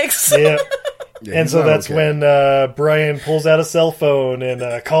couple of legs. Yeah. And so that's when Brian pulls out a cell phone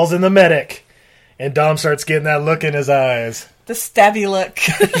and calls in the medic. And Dom starts getting that look in his eyes. The stabby look.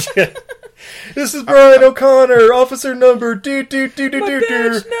 Yeah. This is Brian O'Connor, officer number My badge number,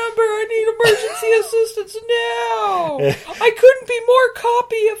 I need emergency assistance now. I couldn't be more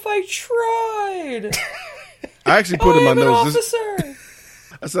copy if I tried. I actually put in my notes. Officer.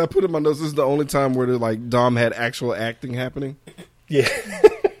 I put in my notes. This is the only time where Dom had actual acting happening. Yeah.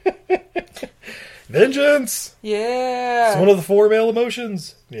 Vengeance. Yeah. It's one of the 4 male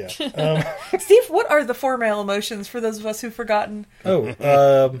emotions. Yeah. Steve, what are the 4 male emotions for those of us who've forgotten?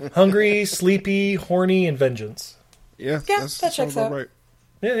 Hungry, sleepy, horny, and vengeance. Yeah, that checks out. Right.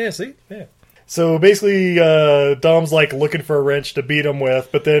 Yeah. See, yeah. So basically, Dom's like looking for a wrench to beat him with,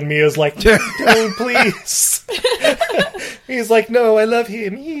 but then Mia's like, "Don't, please." He's like, "No, I love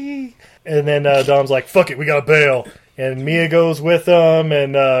him." And then Dom's like, "Fuck it, we gotta bail." And Mia goes with him,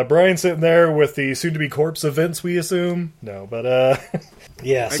 and Brian's sitting there with the soon-to-be corpse of Vince, we assume. No, but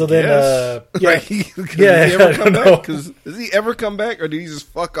yeah. So then, yeah, Like, does Yeah, he ever I come don't know. back? Does he ever come back, or did he just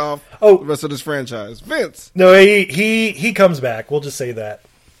fuck off Oh. the rest of this franchise? Vince. no, he comes back. We'll just say that.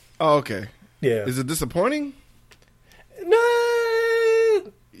 Oh, okay. Yeah. Is it disappointing?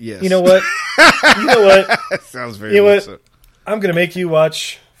 No. Yes. You know what? That sounds very. You know much what? so. I'm going to make you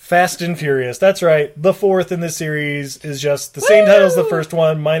watch Fast and Furious. That's right. The fourth in this series is just the same title as the first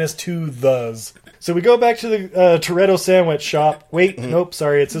one, minus 2 thes. So we go back to the Toretto sandwich shop. Wait, nope,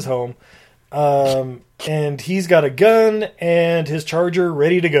 sorry, it's his home. And he's got a gun and his charger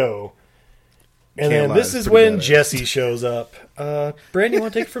ready to go. And Can't then lie, this it's is pretty when badass. Jesse shows up. Brandon, you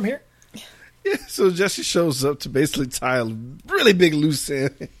want to take it from here? Yeah, so Jesse shows up to basically tie a really big loose end.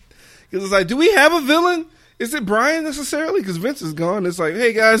 Because it's like, do we have a villain? Is it Brian necessarily? Because Vince is gone. It's like,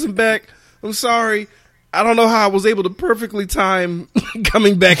 hey guys, I'm back. I'm sorry. I don't know how I was able to perfectly time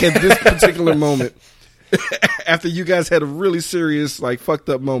coming back at this particular moment after you guys had a really serious, like, fucked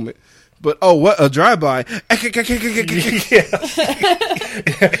up moment. But, oh, what? A drive-by.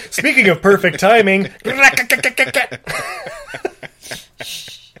 Speaking of perfect timing.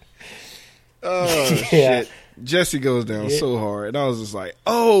 Oh, Yeah. shit. Jesse goes down so hard. And I was just like,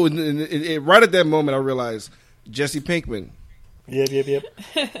 oh, and right at that moment, I realized Jesse Pinkman, Yep.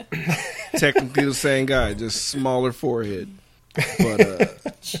 technically the same guy, just smaller forehead.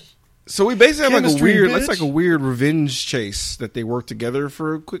 But so we basically have Chemistry, it's like bitch. a weird revenge chase that they work together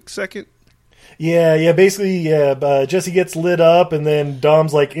for a quick second. Yeah, basically, Jesse gets lit up, and then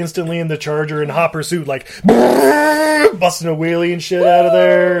Dom's, like, instantly in the Charger in hot pursuit, like, busting a wheelie and shit out of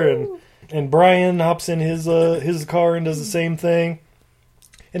there, and Brian hops in his car and does the same thing.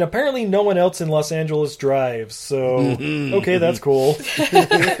 And apparently no one else in Los Angeles drives, so, okay, that's cool.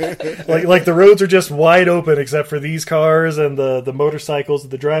 like the roads are just wide open except for these cars and the motorcycles that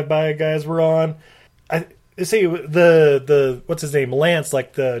the drive-by guys were on. I say the what's his name, Lance,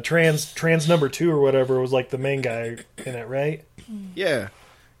 like the trans number 2 or whatever, was like the main guy in it, right? Yeah.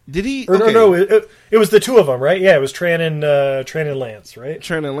 Did he? Or okay. no, it was the two of them, right? Yeah, it was Tran and Lance, right?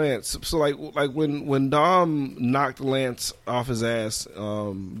 Tran and Lance. So like when Dom knocked Lance off his ass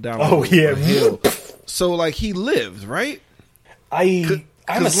down Oh, a yeah. hill. So like he lived, right? I'm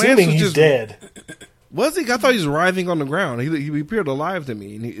 'cause assuming Lance was he's just- dead. Was he? I thought he was writhing on the ground. He appeared alive to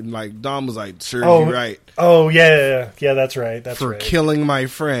me, and like Dom was like, "Sure, Oh, you're right." Oh yeah, that's right. That's for right. killing my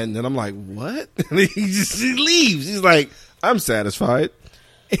friend, and I'm like, "What?" And he leaves. He's like, "I'm satisfied."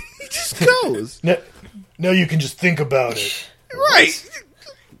 And he just goes. No, you can just think about it. Right.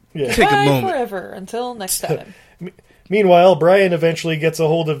 Yeah. Take a Bye moment. forever until next time. Meanwhile, Brian eventually gets a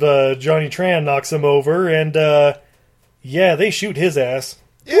hold of Johnny Tran, knocks him over, and yeah, they shoot his ass.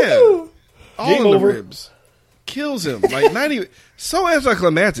 Yeah. Woo! All Game in the over. ribs. Kills him. Like, not even. So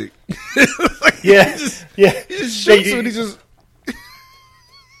anticlimactic. Like, Yeah, yeah. He just shoots him and he just.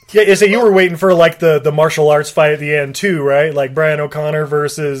 Yeah, so you were waiting for like the martial arts fight at the end too, right? Like Brian O'Connor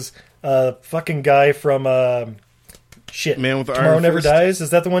versus fucking guy from shit. Man with the Tomorrow Iron Never Fist? Dies. Is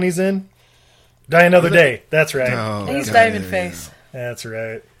that the one he's in? Die Another Day. That's right. Oh, He's God, Diamond yeah. Face. That's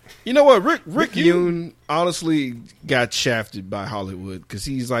right. You know what? Rick Yoon honestly got shafted by Hollywood because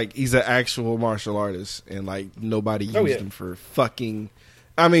he's an actual martial artist and like nobody used yeah. him for fucking.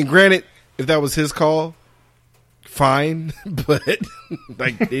 I mean, granted, if that was his call, fine, but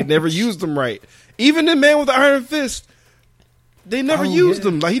like they never used him right. Even the Man with the Iron Fist, they never used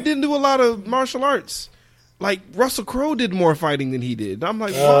him. Like he didn't do a lot of martial arts. Like Russell Crowe did more fighting than he did. I'm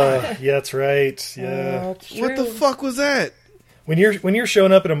like, why? Yeah, that's right. Yeah. What the fuck was that? When you're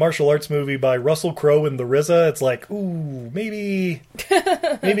showing up in a martial arts movie by Russell Crowe and the RZA, it's like, ooh, maybe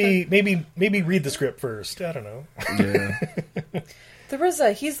read the script first. I don't know. Yeah. The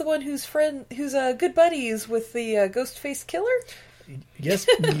RZA, he's the one who's good buddies with the Ghostface Killer. Yes,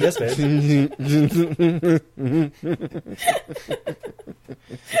 babe.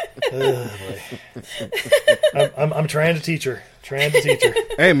 Oh, boy. I'm trying to teach her.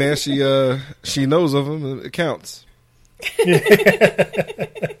 Hey man, she knows of him. It counts.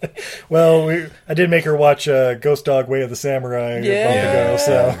 Well, I did make her watch Ghost Dog: Way of the Samurai a month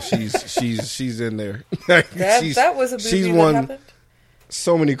ago. So She's in there. That was a movie she's that won happened.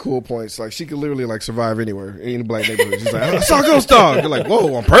 so many cool points. Like she could literally like survive anywhere in a black neighborhood. She's like, I saw Ghost Dog. You're like,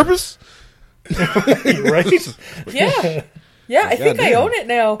 whoa, on purpose? right? Yeah. Yeah, I think I Goddamn. own it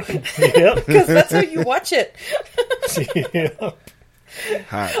now Yep. because that's how you watch it. Yeah.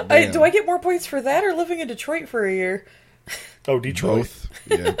 Hot damn. Do I get more points for that or living in Detroit for a year? Oh, Detroit. Both.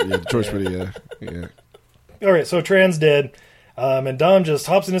 Yeah, Detroit's pretty, yeah. All right, so Tran's dead, and Dom just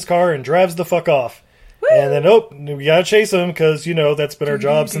hops in his car and drives the fuck off. And then, we gotta chase him, because, that's been our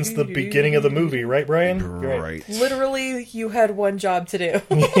job since the beginning of the movie, right, Brian? Right. Literally, you had one job to do.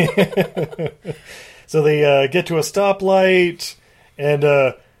 So they get to a stoplight, and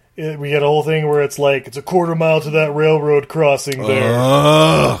we get a whole thing where it's like, it's a quarter mile to that railroad crossing there.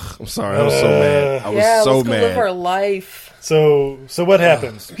 I'm sorry, I was so mad. I was so let's go mad. live our life. So what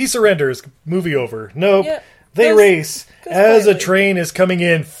happens? He surrenders. Movie over. Nope. Yeah, They race as a train is coming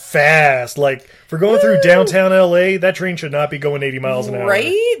in fast. Like, for going through downtown LA, that train should not be going 80 miles an hour.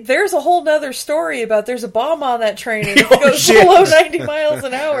 Right? There's a whole nother story about there's a bomb on that train and it goes below 90 miles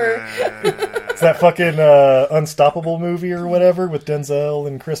an hour. It's that fucking Unstoppable movie or whatever with Denzel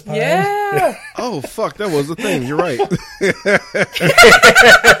and Chris Pine. Yeah. Oh, fuck, that was the thing. You're right.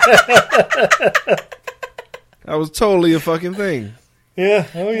 That was totally a fucking thing. Yeah.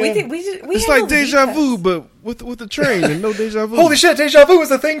 Oh, yeah. It's like deja vu, but with the train and no deja vu. Holy shit, deja vu was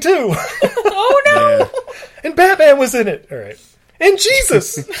the thing too. Oh no! Yeah. And Batman was in it. All right. And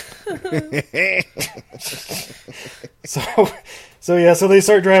Jesus. So they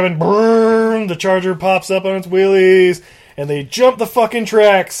start driving. Boom, the Charger pops up on its wheelies, and they jump the fucking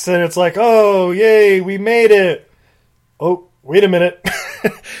tracks. And it's like, oh, yay, we made it. Oh, wait a minute.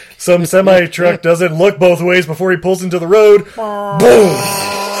 Some semi truck doesn't look both ways before he pulls into the road. Boom.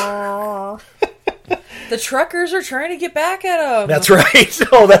 The truckers are trying to get back at him. That's right.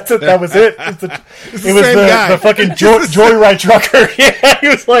 Oh, that's it. That was it. It was guy. the fucking joyride trucker. Yeah, he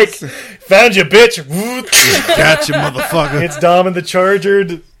was like, "Found you, bitch." Gotcha, motherfucker. It's Dom and the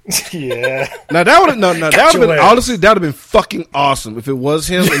Charger. Yeah. Now that would have been way. honestly, that would have been fucking awesome if it was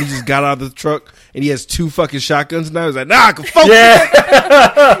him and he just got out of the truck and he has two fucking shotguns now. He's like, nah, I can focus.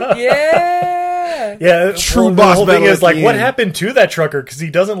 Yeah. Yeah. Yeah. True the boss whole thing battle is at like, the what end. happened to that trucker? Because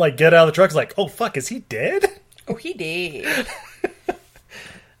he doesn't like get out of the truck. He's like, oh fuck, is he dead? Oh, he did.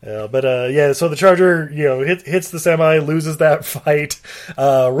 So the Charger, hits the semi, loses that fight,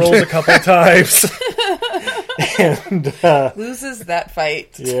 rolls a couple times, and Loses that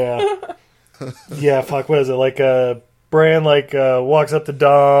fight. yeah, fuck, what is it? Like, Bran, walks up to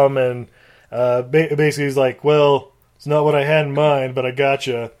Dom, and basically he's like, well, it's not what I had in mind, but I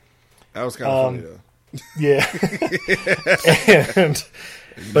gotcha. That was kind of funny though. Yeah.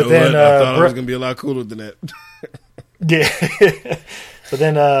 But then I thought I was gonna be a lot cooler than that. Yeah. But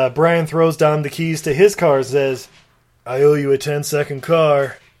then Brian throws Dom the keys to his car and says, I owe you a 10-second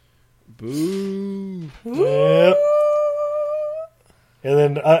car. Boo. Yep. And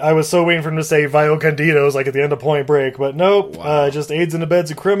then I was so waiting for him to say Vio Candidos like at the end of Point Break, but nope. Wow. Just aids in the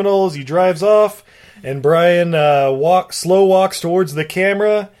beds of criminals. He drives off, and Brian slow walks towards the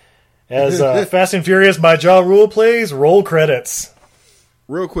camera as Fast and Furious by Ja Rule plays. Roll credits.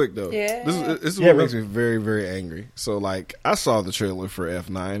 Real quick though, Yeah. this is what makes me very, very angry. So like, I saw the trailer for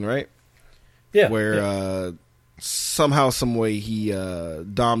F9, right? Yeah. Where somehow, some way, he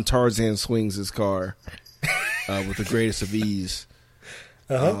Dom Tarzan swings his car with the greatest of ease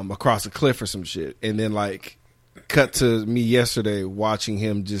across a cliff or some shit, and then like cut to me yesterday watching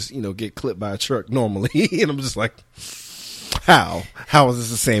him just get clipped by a truck normally, and I'm just like, how is this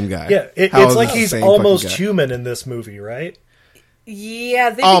the same guy? Yeah, it's like he's almost human in this movie, right?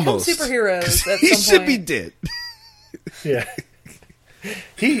 Yeah, they Almost. become superheroes at some He should point. be dead. Yeah.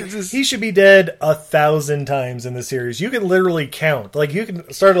 He should be dead 1,000 times in the series. You can literally count. Like, you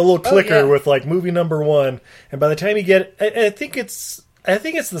can start a little clicker with like movie number 1, and by the time you get, I think it's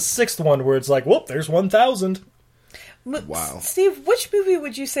the sixth one where it's like, whoop, there's 1,000. Wow. Steve, which movie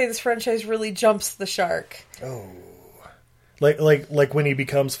would you say this franchise really jumps the shark? Oh, like when he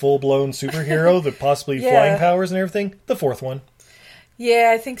becomes full blown superhero, the possibly flying powers and everything. The fourth one.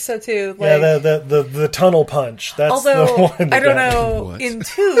 Yeah, I think so too. Yeah, the tunnel punch. That's the although one. I don't know, What? in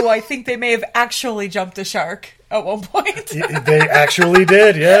 2, I think they may have actually jumped a shark at one point. They actually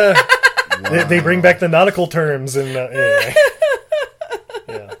did. Yeah. Wow. They bring back the nautical terms and anyway.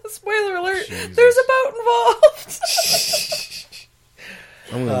 Yeah. Spoiler alert: Jesus. there's a boat involved.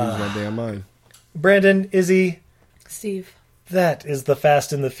 I'm gonna lose my damn mind. Brandon, Izzy, Steve, that is the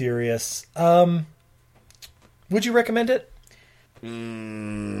Fast and the Furious. Would you recommend it?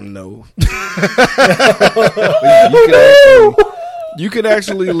 No. You can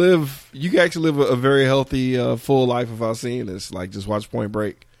actually live a very healthy, full life without seeing this. Like, just watch Point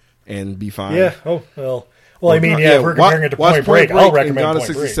Break and be fine. Yeah. Oh well. Well, I mean, if we're comparing it to watch Point Break, I'll recommend Gone in Point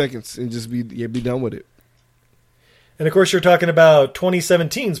 60 Break. seconds and just be done with it. And of course, you're talking about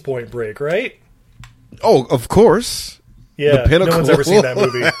 2017's Point Break, right? Oh, of course. Yeah, The Pinnacle. no one's ever seen that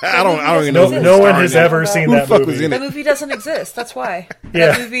movie. I don't even know. who's No one starring has in it. ever seen Who the that fuck movie. was in That it? movie doesn't exist. That's why. Yeah.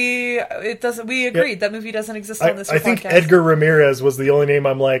 That movie, it doesn't. We agreed that movie doesn't exist on this I think podcast. Edgar Ramirez was the only name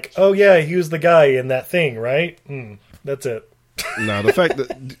I'm like, oh yeah, he was the guy in that thing, right? That's it. No, the fact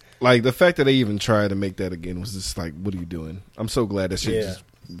that they even tried to make that again was just like, what are you doing? I'm so glad that shit just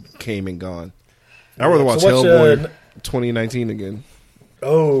came and gone. I'd rather watch So what's, Hellboy 2019 again.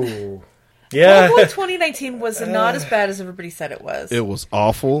 Oh, yeah. Hellboy 2019 was not as bad as everybody said it was. It was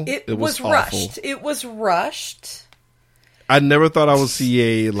awful. It was was rushed. It was rushed. I never thought I would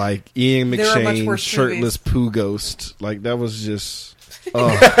see a like Ian There are much McShane worse shirtless poo ghost. Like that was just.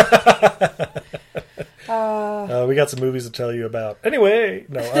 We got some movies to tell you about. Anyway,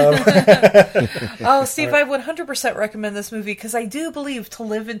 no. Oh, Steve, I would 100% recommend this movie because I do believe to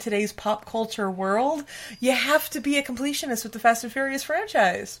live in today's pop culture world, you have to be a completionist with the Fast and Furious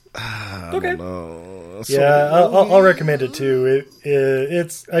franchise. Okay. No. Yeah, I'll recommend it too.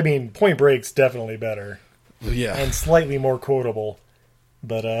 It's, I mean, Point Break's definitely better Yeah. and slightly more quotable,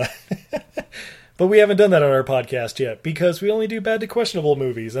 but but we haven't done that on our podcast yet because we only do bad to questionable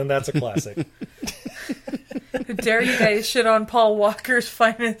movies, and that's a classic. How dare you guys shit on Paul Walker's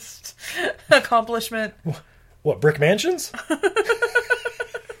finest accomplishment? What, Brick Mansions?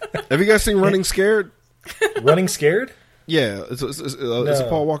 Have you guys seen Running Scared? Running Scared? Yeah, it's a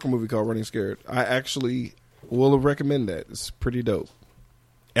Paul Walker movie called Running Scared. I actually will recommend that. It's pretty dope.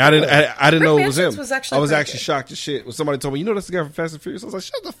 And I didn't know it was him. Was actually I was pretty actually good. shocked as shit when somebody told me, you know, that's the guy from Fast and Furious. I was like,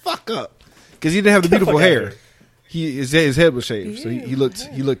 shut the fuck up, because he didn't have the beautiful fuck outta hair. here. His head was shaved, so he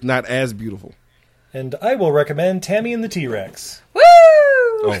looked not as beautiful. And I will recommend Tammy and the T-Rex. Woo!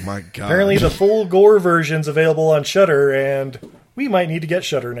 Oh my god! Apparently the full gore version's available on Shudder, and we might need to get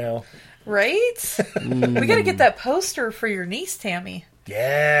Shudder now. Right? We gotta get that poster for your niece, Tammy.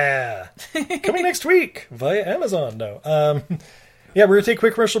 Yeah. Coming next week via Amazon. No. Yeah, we're going to take a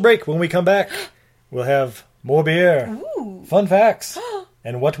quick commercial break. When we come back, we'll have more beer, fun facts,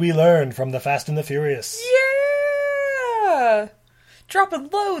 and what we learned from the Fast and the Furious. Yeah! Dropping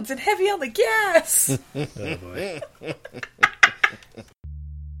loads and heavy on the gas. Oh, boy.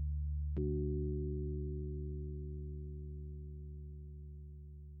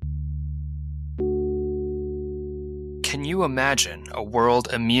 Can you imagine a world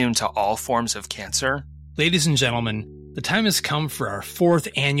immune to all forms of cancer? Ladies and gentlemen, the time has come for our 4th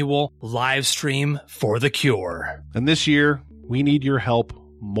annual live stream for the cure. And this year, we need your help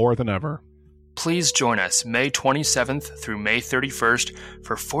more than ever. Please join us May 27th through May 31st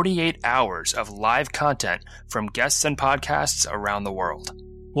for 48 hours of live content from guests and podcasts around the world.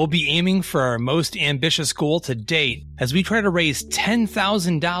 We'll be aiming for our most ambitious goal to date as we try to raise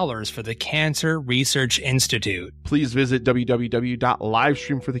 $10,000 for the Cancer Research Institute. Please visit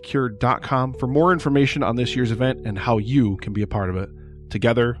www.livestreamforthecure.com for more information on this year's event and how you can be a part of it.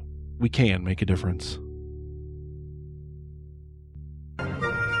 Together, we can make a difference.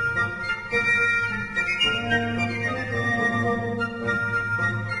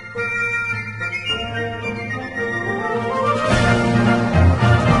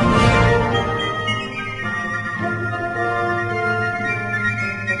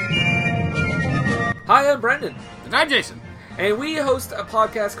 Hi, I'm Brendan. And I'm Jason. And we host a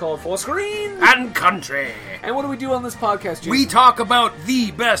podcast called For Screen And Country. And what do we do on this podcast, Jason? We talk about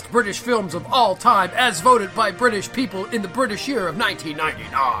the best British films of all time as voted by British people in the British year of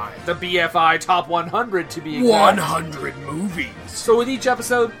 1999. the BFI Top 100 to be exact. 100 movies. So with each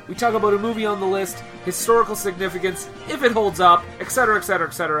episode, we talk about a movie on the list, historical significance, if it holds up, etc., etc.,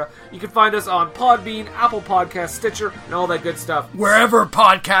 etc. You can find us on Podbean, Apple Podcasts, Stitcher, and all that good stuff. Wherever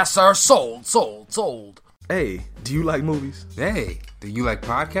podcasts are sold. Hey, do you like movies? Hey, do you like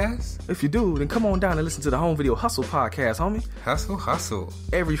podcasts? If you do, then come on down and listen to the Home Video Hustle podcast, homie. Hustle.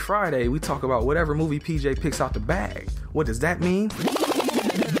 Every Friday, we talk about whatever movie PJ picks out the bag. What does that mean?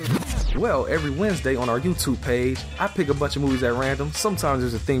 Well, every Wednesday on our YouTube page, I pick a bunch of movies at random. Sometimes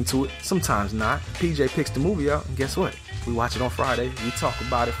there's a theme to it, sometimes not. PJ picks the movie out, and guess what? We watch it on Friday. We talk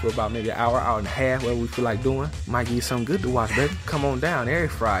about it for about maybe an hour and a half, whatever we feel like doing. Might give you something good to watch, baby. Come on down every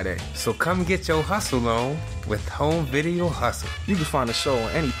Friday. So come get your hustle on with Home Video Hustle. You can find the show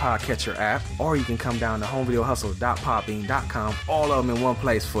on any podcatcher app, or you can come down to homevideohustle.podbean.com. All of them in one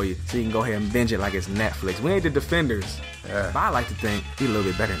place for you, so you can go ahead and binge it like it's Netflix. We ain't the Defenders, but I like to think we a little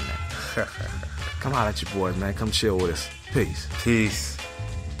bit better than that. Come holler at your boys, man. Come chill with us. Peace.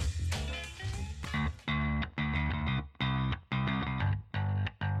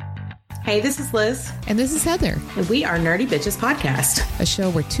 Hey, this is Liz. And this is Heather. And we are Nerdy Bitches Podcast. A show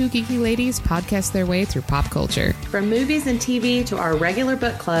where two geeky ladies podcast their way through pop culture. From movies and TV to our regular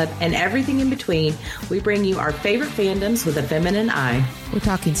book club and everything in between, we bring you our favorite fandoms with a feminine eye. We're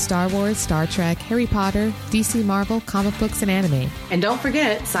talking Star Wars, Star Trek, Harry Potter, DC, Marvel, comic books, and anime. And don't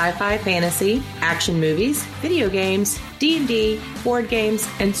forget sci-fi, fantasy, action movies, video games, D&D, board games,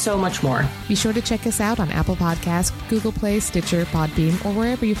 and so much more. Be sure to check us out on Apple Podcasts, Google Play, Stitcher, Podbean, or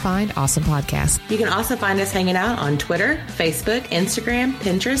wherever you find awesome podcasts. You can also find us hanging out on Twitter, Facebook, Instagram,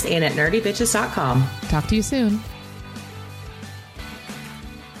 Pinterest, and at nerdybitches.com. Talk to you soon.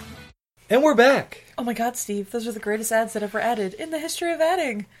 And we're back. Oh my god, Steve, those are the greatest ads that ever added in the history of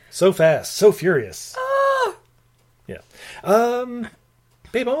adding. So fast, so furious. Ah! Yeah.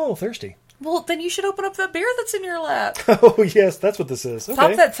 Babe, I'm a little thirsty. Well, then you should open up that beer that's in your lap. Oh, yes, that's what this is. Okay.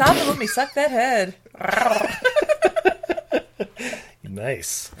 Pop that top and let me suck that head.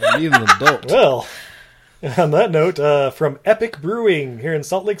 Nice. I need an adult. Well, on that note, from Epic Brewing here in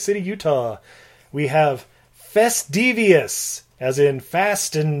Salt Lake City, Utah, we have Festivious, as in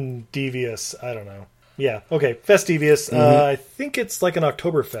fast and devious. I don't know. Yeah, okay, Festivious. I think it's like an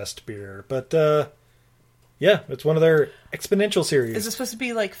Oktoberfest beer, but yeah, it's one of their Exponential series. Is it supposed to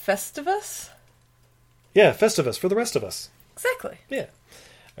be like Festivus? Yeah, Festivus for the rest of us. Exactly. Yeah.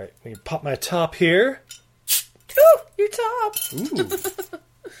 All right, we can pop my top here. Ooh, your top. Ooh.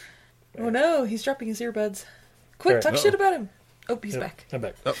 Oh no, he's dropping his earbuds. Quick, talk shit about him. Oh, he's back. I'm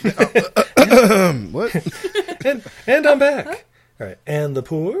back. What? and I'm back. Huh? All right, and the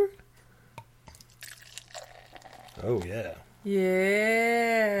pour. Oh, yeah.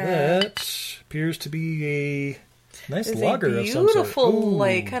 Yeah. That appears to be a nice There's lager a of some sort. beautiful,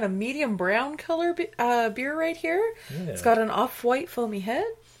 like, kind of medium brown color beer right here. Yeah. It's got an off-white foamy head.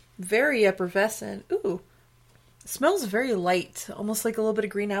 Very effervescent. Ooh. It smells very light. Almost like a little bit of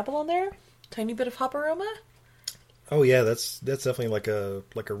green apple on there. Tiny bit of hop aroma. Oh, yeah, that's definitely like a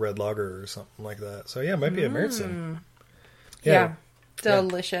red lager or something like that. So, yeah, it might be a Märzen. Yeah.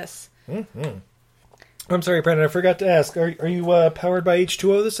 Delicious. Mm-hmm. I'm sorry, Brandon, I forgot to ask. Are you powered by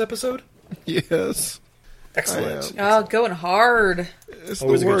H2O this episode? Yes. Excellent. Oh, going hard. It's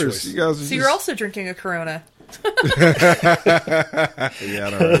always the a good worst. choice. You guys are So you're also drinking a Corona. Yeah, I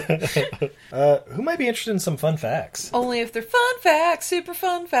know. Who might be interested in some fun facts? Only if they're fun facts, super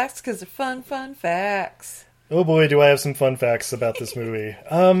fun facts, because they're fun facts. Oh boy, do I have some fun facts about this movie.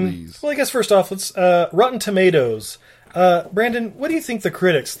 Please. Well, I guess first off, let's Rotten Tomatoes. Brandon, what do you think the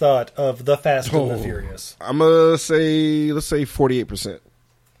critics thought of The Fast and the Furious? I'm gonna say, let's say 48%.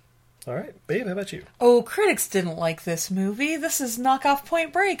 All right, babe, how about you? Oh, critics didn't like this movie. This is knockoff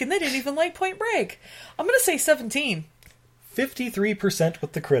Point Break, and they didn't even like Point Break. I'm going to say 17. 53%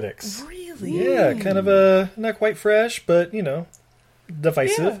 with the critics. Really? Yeah, kind of not quite fresh, but, you know,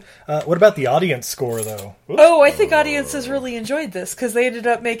 divisive. Yeah. What about the audience score, though? Oops. Oh, I think audiences really enjoyed this, because they ended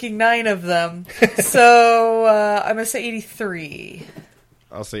up making 9 of them. So, I'm going to say 83.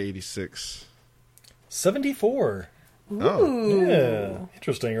 I'll say 86. 74. Ooh. Oh. Yeah,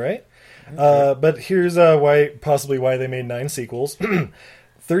 interesting, right? But here's possibly why they made 9 sequels.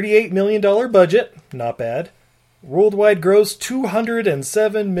 $38 million budget, not bad. Worldwide gross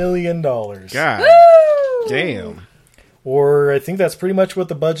 $207 million. God damn. Or I think that's pretty much what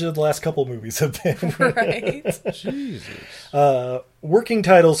the budget of the last couple movies have been. Right. Jesus. Working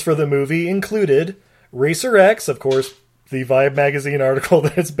titles for the movie included Racer X, of course, the Vibe magazine article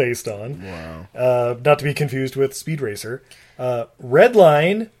that it's based on. Wow. Not to be confused with Speed Racer.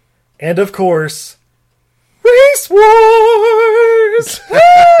 Redline, and of course, Race Wars!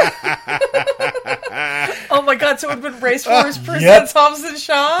 Oh my god, so it would have been Race Wars presents Hobbs and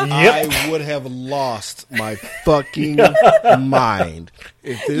Shaw? Yep. I would have lost my fucking mind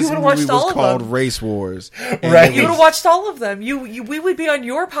if this movie was called Race Wars. Right. You would have watched all of them. We would be on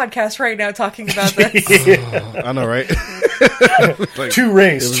your podcast right now talking about this. Yeah. I know, right? Like, two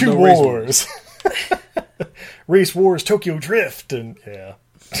wars. Race Wars, Tokyo Drift, and yeah.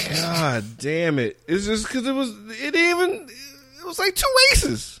 God damn it! It's just because it was like 2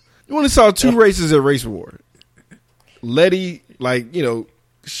 races. You only saw 2 races at Race War. Letty, like, you know,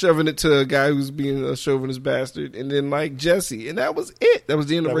 shoving it to a guy who's being a chauvinist bastard, and then like Jesse, and that was it. That was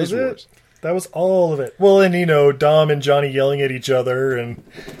the end of Race Wars. That was all of it. Well, and you know, Dom and Johnny yelling at each other and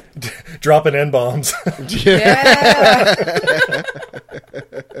dropping N-bombs. Yeah.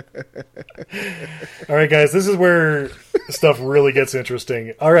 All right, guys, this is where stuff really gets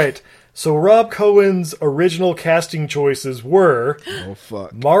interesting. All right, so Rob Cohen's original casting choices were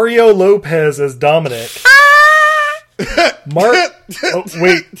Mario Lopez as Dominic. Oh,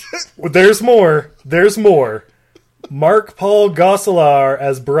 wait, there's more. Mark Paul Gosselaar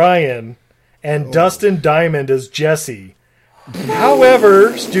as Brian and Dustin Diamond as Jesse.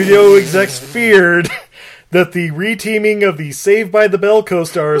 However, studio execs feared that the reteaming of the Saved by the Bell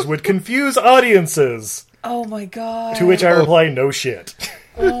co-stars would confuse audiences. Oh my god. To which I reply, no shit.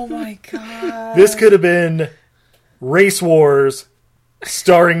 Oh my god. This could have been Race Wars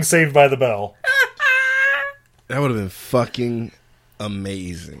starring Saved by the Bell. That would have been fucking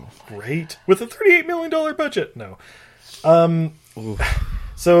amazing. Great. With a $38 million budget. No.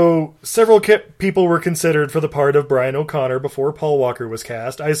 So, several people were considered for the part of Brian O'Connor before Paul Walker was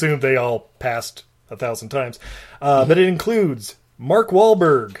cast. I assume they all passed 1,000 times. But it includes Mark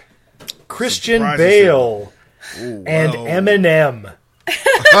Wahlberg, Christian Bale, and Eminem.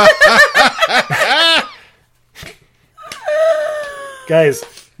 Guys,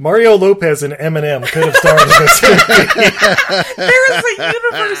 Mario Lopez and Eminem could have starred in this movie. There is a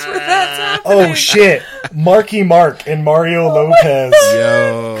universe where that's happening. Oh shit! Marky Mark and Mario Lopez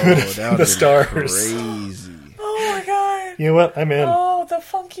could have been the stars. Crazy. Oh my god! You know what? I'm in. Oh, the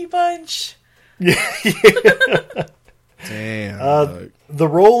Funky Bunch. Damn. The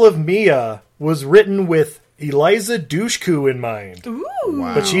role of Mia was written with Eliza Dushku in mind. Ooh.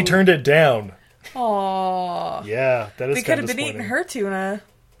 Wow. But she turned it down. Aww. Yeah, that is They could have been eating her tuna.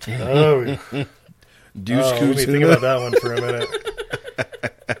 Oh. Dushku let me think about that one for a minute.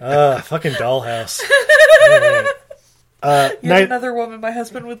 Fucking Dollhouse. Right. Yet another woman my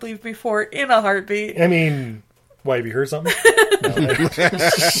husband would leave me for in a heartbeat. I mean, why, have you heard something?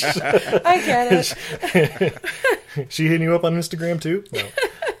 I get it. She hitting you up on Instagram too?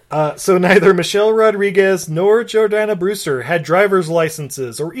 No. So neither Michelle Rodriguez nor Jordana Brewster had driver's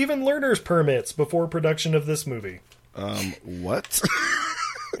licenses or even learner's permits before production of this movie. What?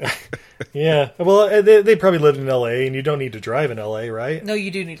 Yeah. Well, they probably lived in L.A., and you don't need to drive in L.A., right? No, you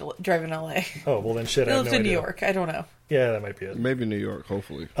do need to drive in L.A. Oh, well then shit, They I have lived no in idea. New York. I don't know. Yeah, that might be it. Maybe New York,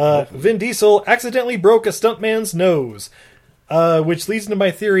 hopefully. Vin Diesel accidentally broke a stuntman's nose, which leads into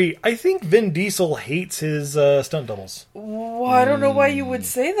my theory. I think Vin Diesel hates his stunt doubles. Well, I don't know why you would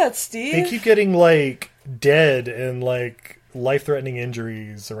say that, Steve. They keep getting, like, dead and, like, life-threatening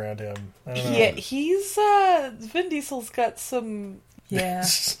injuries around him. I don't know. Yeah, he's, Vin Diesel's got some, yeah.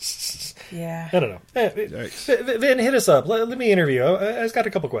 Yeah. I don't know. Vin, hit us up. Let me interview. I just got a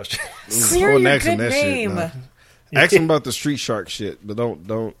couple questions. Clear your good name. Ask him about the Street Shark shit, but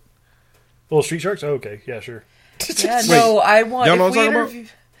don't. Well, Street Sharks? Oh, okay. Yeah, sure. Yeah, no, I want... Y'all know what I'm talking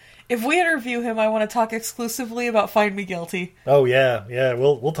about? If we interview him, I want to talk exclusively about Find Me Guilty. Oh, yeah. Yeah,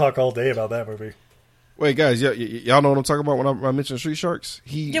 we'll talk all day about that movie. Wait, guys, y'all know what I'm talking about when I mentioned Street Sharks?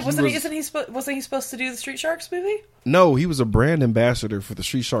 Wasn't he supposed to do the Street Sharks movie? No, he was a brand ambassador for the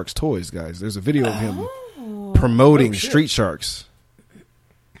Street Sharks toys, guys. There's a video of him promoting Street Sharks.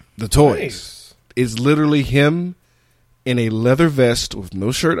 The toys. Nice. It's literally him in a leather vest with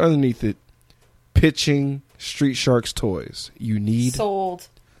no shirt underneath it, pitching Street Sharks toys. You need to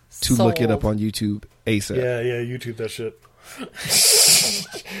look it up on YouTube ASAP. Yeah, YouTube that shit.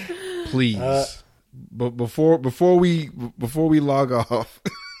 Please. But before we log off,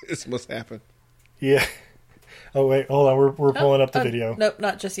 this must happen. Yeah. Oh wait, hold on. We're pulling up the video. Nope,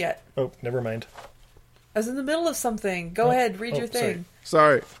 not just yet. Oh, never mind. I was in the middle of something. Go ahead, read your thing.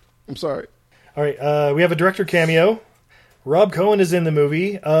 Sorry. I'm sorry. All right, we have a director cameo. Rob Cohen is in the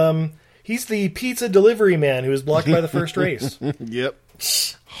movie. He's the pizza delivery man who was blocked by the first race. Yep.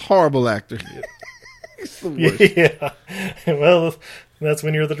 Horrible actor. It's the worst. Yeah. Well, that's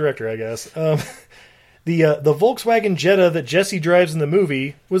when you're the director, I guess. The Volkswagen Jetta that Jesse drives in the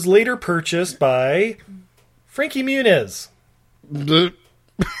movie was later purchased by Frankie Muniz. Remember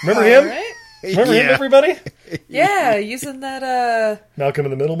him? Right? Remember him, everybody? Yeah, using that Malcolm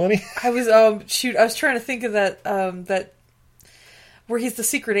in the Middle money? I was trying to think of that where he's the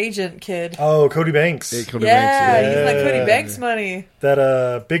secret agent kid. Oh, Cody Banks. Hey, Cody yeah, Banks. using that Cody Banks money.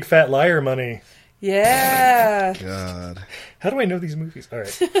 That big fat liar money. Yeah. God. How do I know these movies? All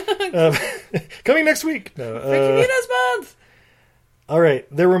right. Coming next week. No, Frankie Muniz month. All right.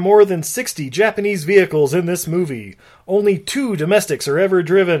 There were more than 60 Japanese vehicles in this movie. Only 2 domestics are ever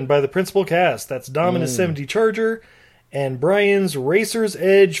driven by the principal cast. That's Dominus 70 Charger and Brian's Racer's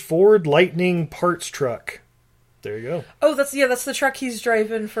Edge Ford Lightning parts truck. There you go. Oh, that's the truck he's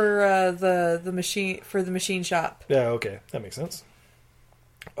driving for the machine shop. Yeah, okay. That makes sense.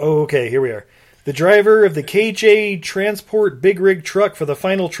 Okay, here we are. The driver of the KJ Transport Big Rig truck for the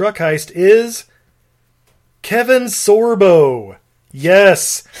final truck heist is Kevin Sorbo.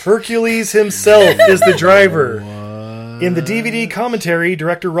 Yes, Hercules himself is the driver. In the DVD commentary,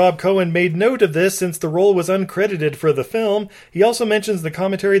 director Rob Cohen made note of this since the role was uncredited for the film. He also mentions in the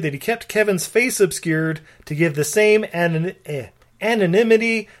commentary that he kept Kevin's face obscured to give the same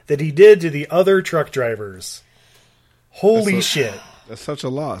anonymity that he did to the other truck drivers. Holy shit. That's such a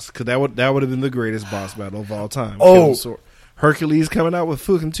loss, because that would have been the greatest boss battle of all time. Oh. Hercules coming out with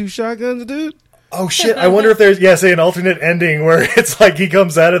fucking 2 shotguns, dude. Oh shit, I wonder if there's, say an alternate ending where it's like he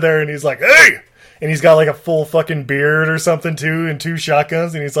comes out of there and he's like, hey! And he's got like a full fucking beard or something too and 2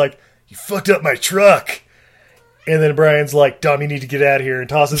 shotguns and he's like, you fucked up my truck. And then Brian's like, dumb, you need to get out of here, and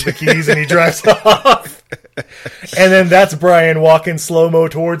tosses the keys and he drives off. And then that's Brian walking slow-mo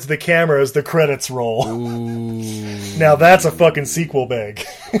towards the camera as the credits roll. Ooh. Now that's a fucking sequel bag.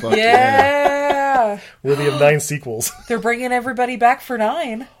 Yeah. Worthy of 9 sequels. They're bringing everybody back for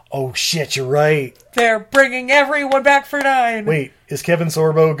 9. Oh shit, you're right. They're bringing everyone back for 9. Wait, is Kevin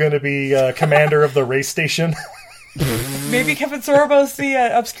Sorbo going to be commander of the race station? Maybe Kevin Sorbo's the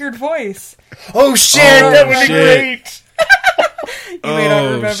obscured voice. Oh shit, that would be great. You may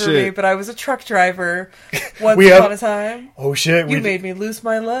not remember me, but I was a truck driver once upon a time. Oh shit. You made me lose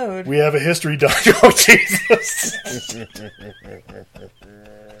my load. We have a history doc. Oh Jesus.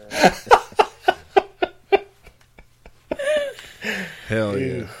 Hell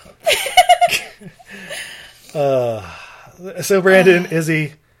yeah. So Brandon,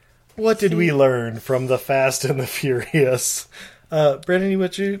 Izzy, what did we learn from the Fast and the Furious? Brandon,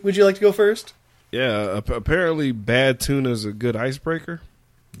 would you like to go first? Yeah, apparently bad tuna's a good icebreaker.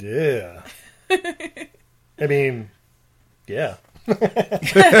 Yeah. I mean, yeah. Babe,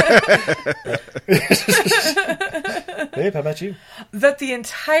 how about you? That the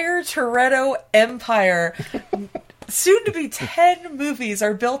entire Toretto empire, soon to be 10 movies,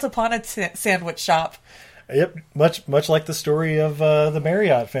 are built upon a sandwich shop. Yep, much like the story of the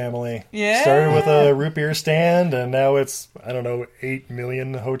Marriott family. Yeah. Started with a root beer stand, and now it's, 8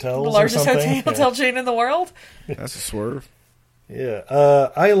 million hotels. The largest or something. hotel chain in the world. That's a swerve. Yeah.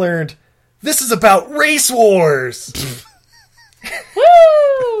 I learned this is about race wars.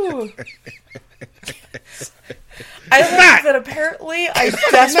 Woo! I learned that apparently I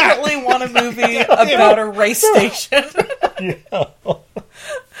desperately want a movie about a race station. Yeah.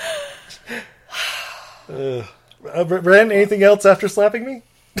 Brandon, anything else after slapping me?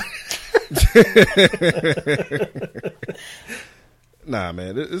 Nah,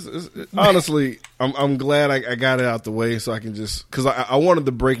 man. Honestly, I'm glad I got it out the way so I can just... Because I wanted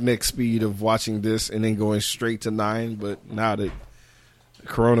the breakneck speed of watching this and then going straight to 9, but now that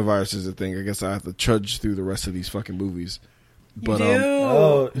coronavirus is a thing, I guess I have to trudge through the rest of these fucking movies. But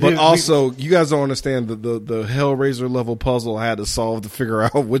also, you guys don't understand the Hellraiser level puzzle I had to solve to figure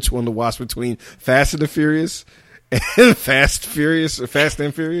out which one to watch between Fast and the Furious and Fast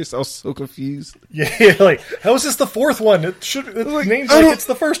and Furious. I was so confused. Yeah, like, how is this the 4th one? It's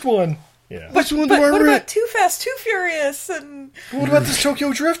the first one. Yeah. Which one but do I what read? about Too Fast, Too Furious? And what about this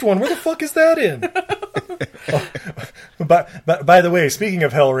Tokyo Drift one? Where the fuck is that in? By the way, speaking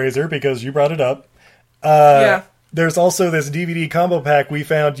of Hellraiser, because you brought it up, yeah. There's also this DVD combo pack we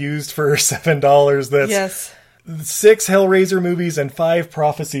found used for $7 that's 6 Hellraiser movies and 5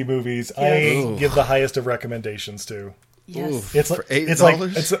 Prophecy movies. Yes. I give the highest of recommendations to. Yes. It's for like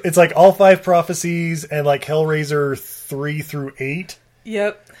 $8? it's like all 5 Prophecies and like Hellraiser 3 through 8.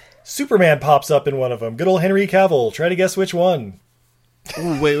 Yep. Superman pops up in one of them. Good old Henry Cavill. Try to guess which one.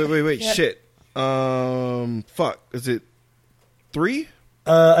 Ooh, wait. Yep. Shit. Fuck. Is it 3?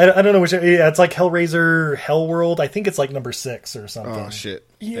 I don't know which. Yeah, it's like Hellraiser Hellworld. I think it's like number 6 or something. Oh shit!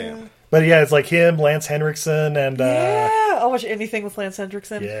 Yeah. Damn. But yeah, it's like him, Lance Henriksen, and yeah, I'll watch anything with Lance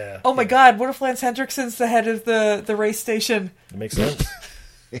Henriksen. Yeah. Oh my god, what if Lance Henriksen's the head of the race station? It makes sense.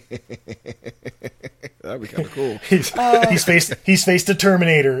 That'd be kind of cool. He's faced a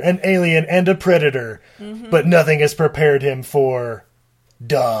Terminator, an alien, and a Predator, but nothing has prepared him for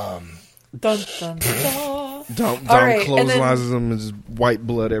Dom. Dun dun dun. Dom right, clotheslines him and just white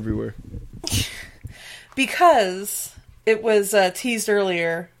blood everywhere. Because it was teased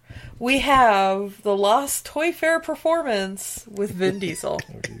earlier, we have the Lost Toy Fair performance with Vin Diesel. What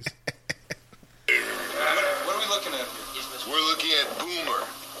are we looking at? We're looking at Boomer.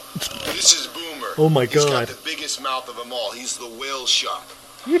 This is Boomer. Oh my He's god. got the biggest mouth of them all. He's the whale shark.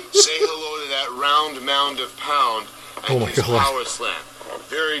 Say hello to that round mound of pound and Oh my his god. power slam.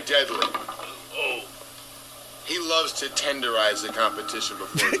 Very deadly. Oh. He loves to tenderize the competition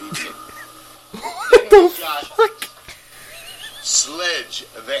before he eats it. What the fuck? Sledge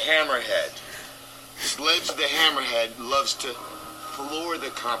the Hammerhead. Sledge the Hammerhead loves to floor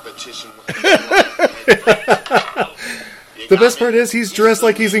the competition with The best part is he's dressed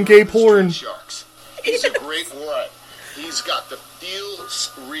like he's in gay porn. Sharks. He's a great what? He's got the feel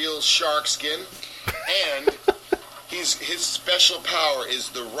real shark skin, and his special power is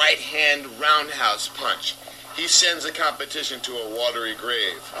the right hand roundhouse punch. He sends a competition to a watery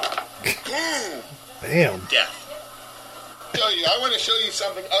grave. Boom! Damn. Death. I want to show you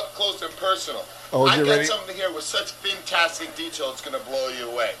something up close and personal. Oh, I've you got ready? something here with such fantastic detail, it's going to blow you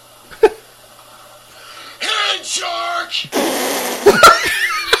away. Head shark!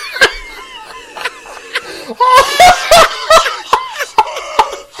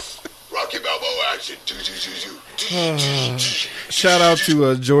 Rocky Balboa action. Shout out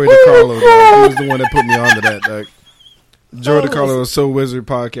to Joey DiCarlo. Dog. He was the one that put me onto that. Dog. Joey DiCarlo was So Wizard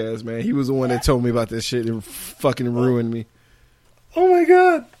podcast, man. He was the one that told me about this shit and fucking ruined me. Oh my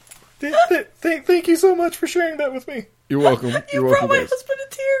god! Thank you so much for sharing that with me. You're welcome. You're welcome. My Guys. husband in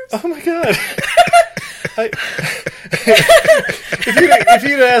tears. Oh my god! If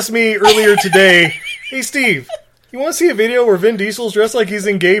you'd asked me earlier today, hey Steve, you want to see a video where Vin Diesel's dressed like he's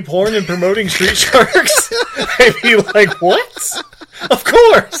in gay porn and promoting Street Sharks? I'd be like, what? Of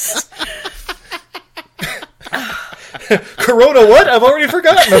course. Corona, what? I've already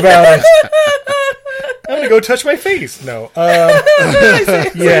forgotten about it. I'm gonna go touch my face. No. Yeah.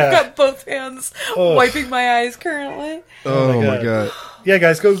 I've Yeah. got both hands wiping my eyes currently. Oh my god. Yeah,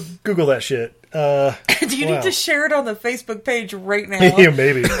 guys, go Google that shit. Do you Wow. need to share it on the Facebook page right now? Yeah,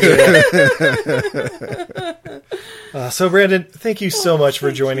 maybe. Yeah. So, Brandon, thank you so much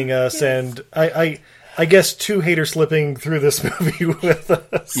for joining us, and I guess 2 haters slipping through this movie with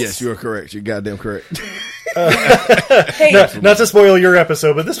us. Yes, you are correct. You're goddamn correct. Not to spoil your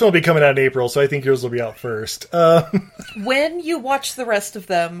episode, but this one will be coming out in April, so I think yours will be out first. When you watch the rest of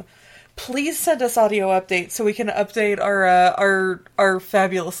them, please send us audio updates so we can update our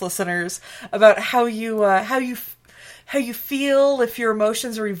fabulous listeners about how you feel, if your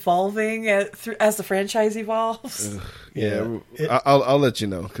emotions are evolving as the franchise evolves. Yeah, I'll let you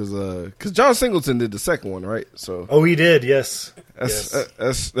know because John Singleton did the second one, right? So he did, yes.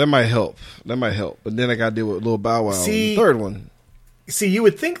 That might help. But then I got to deal with Lil Bow Wow on the third one. See, you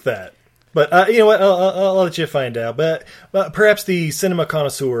would think that. But you know what? I'll let you find out. But perhaps the cinema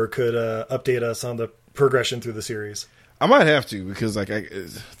connoisseur could update us on the progression through the series. I might have to because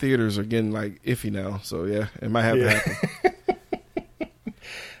theaters are getting iffy now. So yeah, it might have to happen.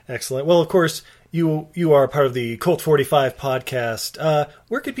 Excellent. Well, of course, you are part of the Cult 45 podcast.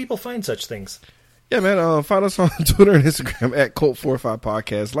 Where could people find such things? Yeah, man. Find us on Twitter and Instagram at Cult45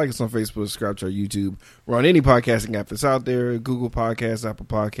 Podcast. Like us on Facebook. Subscribe to our YouTube. We're on any podcasting app that's out there. Google Podcasts, Apple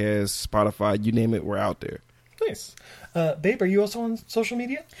Podcasts, Spotify. You name it, we're out there. Nice. Babe, are you also on social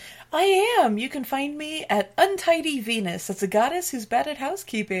media? I am. You can find me at Untidy Venus. That's a goddess who's bad at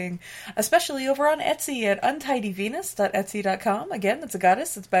housekeeping, especially over on Etsy at untidyvenus.etsy.com. Again, that's a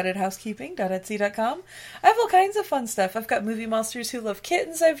goddess that's bad at housekeeping.etsy.com. I have all kinds of fun stuff. I've got movie monsters who love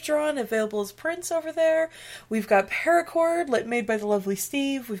kittens I've drawn available as prints over there. We've got paracord made by the lovely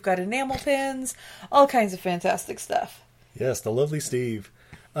Steve. We've got enamel pins, all kinds of fantastic stuff. Yes, the lovely Steve.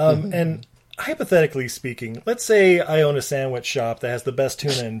 And hypothetically speaking, let's say I own a sandwich shop that has the best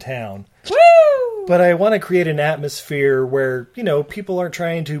tuna in town. Woo! But I want to create an atmosphere where, people aren't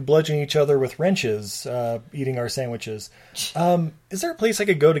trying to bludgeon each other with wrenches eating our sandwiches. Is there a place I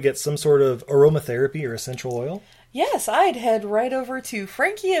could go to get some sort of aromatherapy or essential oil? Yes, I'd head right over to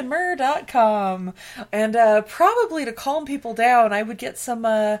frankieandmyrrh.com. And probably to calm people down, I would get some...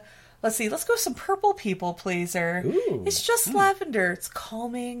 let's go some Purple People Pleaser. Ooh. It's just lavender. It's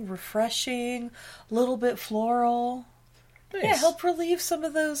calming, refreshing, a little bit floral. Nice. Yeah, help relieve some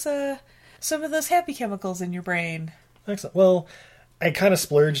of those happy chemicals in your brain. Excellent. Well, I kind of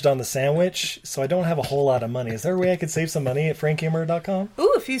splurged on the sandwich, so I don't have a whole lot of money. Is there a way I could save some money at frankieandmyrrh.com?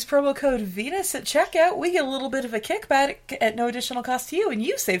 Ooh, if you use promo code Venus at checkout, we get a little bit of a kickback at no additional cost to you, and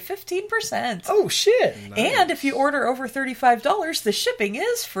you save 15%. Oh, shit! Nice. And if you order over $35, the shipping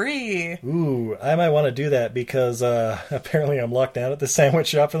is free. Ooh, I might want to do that because apparently I'm locked down at the sandwich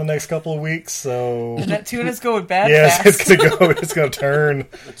shop for the next couple of weeks, so... And that tuna's going bad yes, fast. it's gonna turn.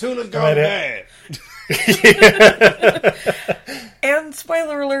 The tuna's going bad. And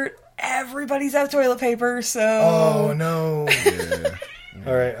spoiler alert, everybody's out of toilet paper, so... Oh, no. Yeah.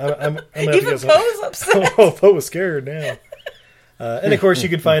 All right, I'm gonna even Poe's upset. Oh, Poe was scared now. And of course, you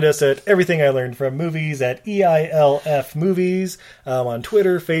can find us at Everything I Learned from Movies at EILF Movies on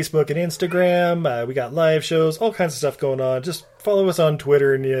Twitter, Facebook, and Instagram. We got live shows, all kinds of stuff going on. Just follow us on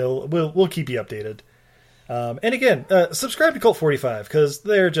Twitter, and we'll keep you updated. And again, subscribe to Cult 45 because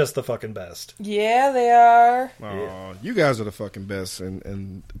they're just the fucking best. Yeah, they are. Oh, you guys are the fucking best,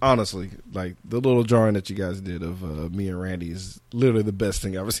 and honestly, the little drawing that you guys did of me and Randy is literally the best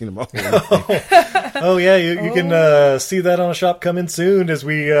thing I've ever seen in my whole life. Oh yeah, you can see that on a shop coming soon as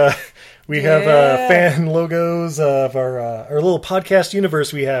we have fan logos of our little podcast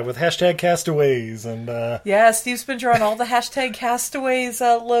universe we have with hashtag Castaways and Steve's been drawing all the hashtag Castaways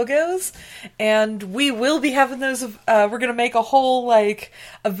logos, and we will be having those. We're gonna make a whole like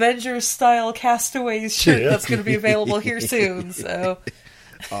Avengers style Castaways shirt that's gonna be available here soon. So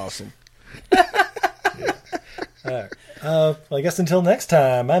awesome. All right. Well, I guess until next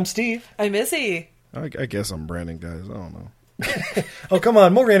time, I'm Steve. I'm Izzy. I guess I'm Brandon, guys. I don't know. Oh, come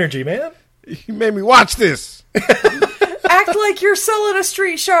on. More energy, man. You made me watch this. Act like you're selling a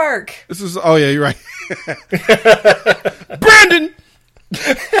street shark. This is... Oh, yeah, you're right. Brandon!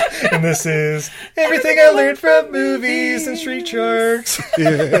 And this is everything I learned from movies and street sharks. Have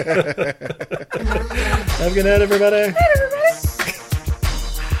a good night, everybody.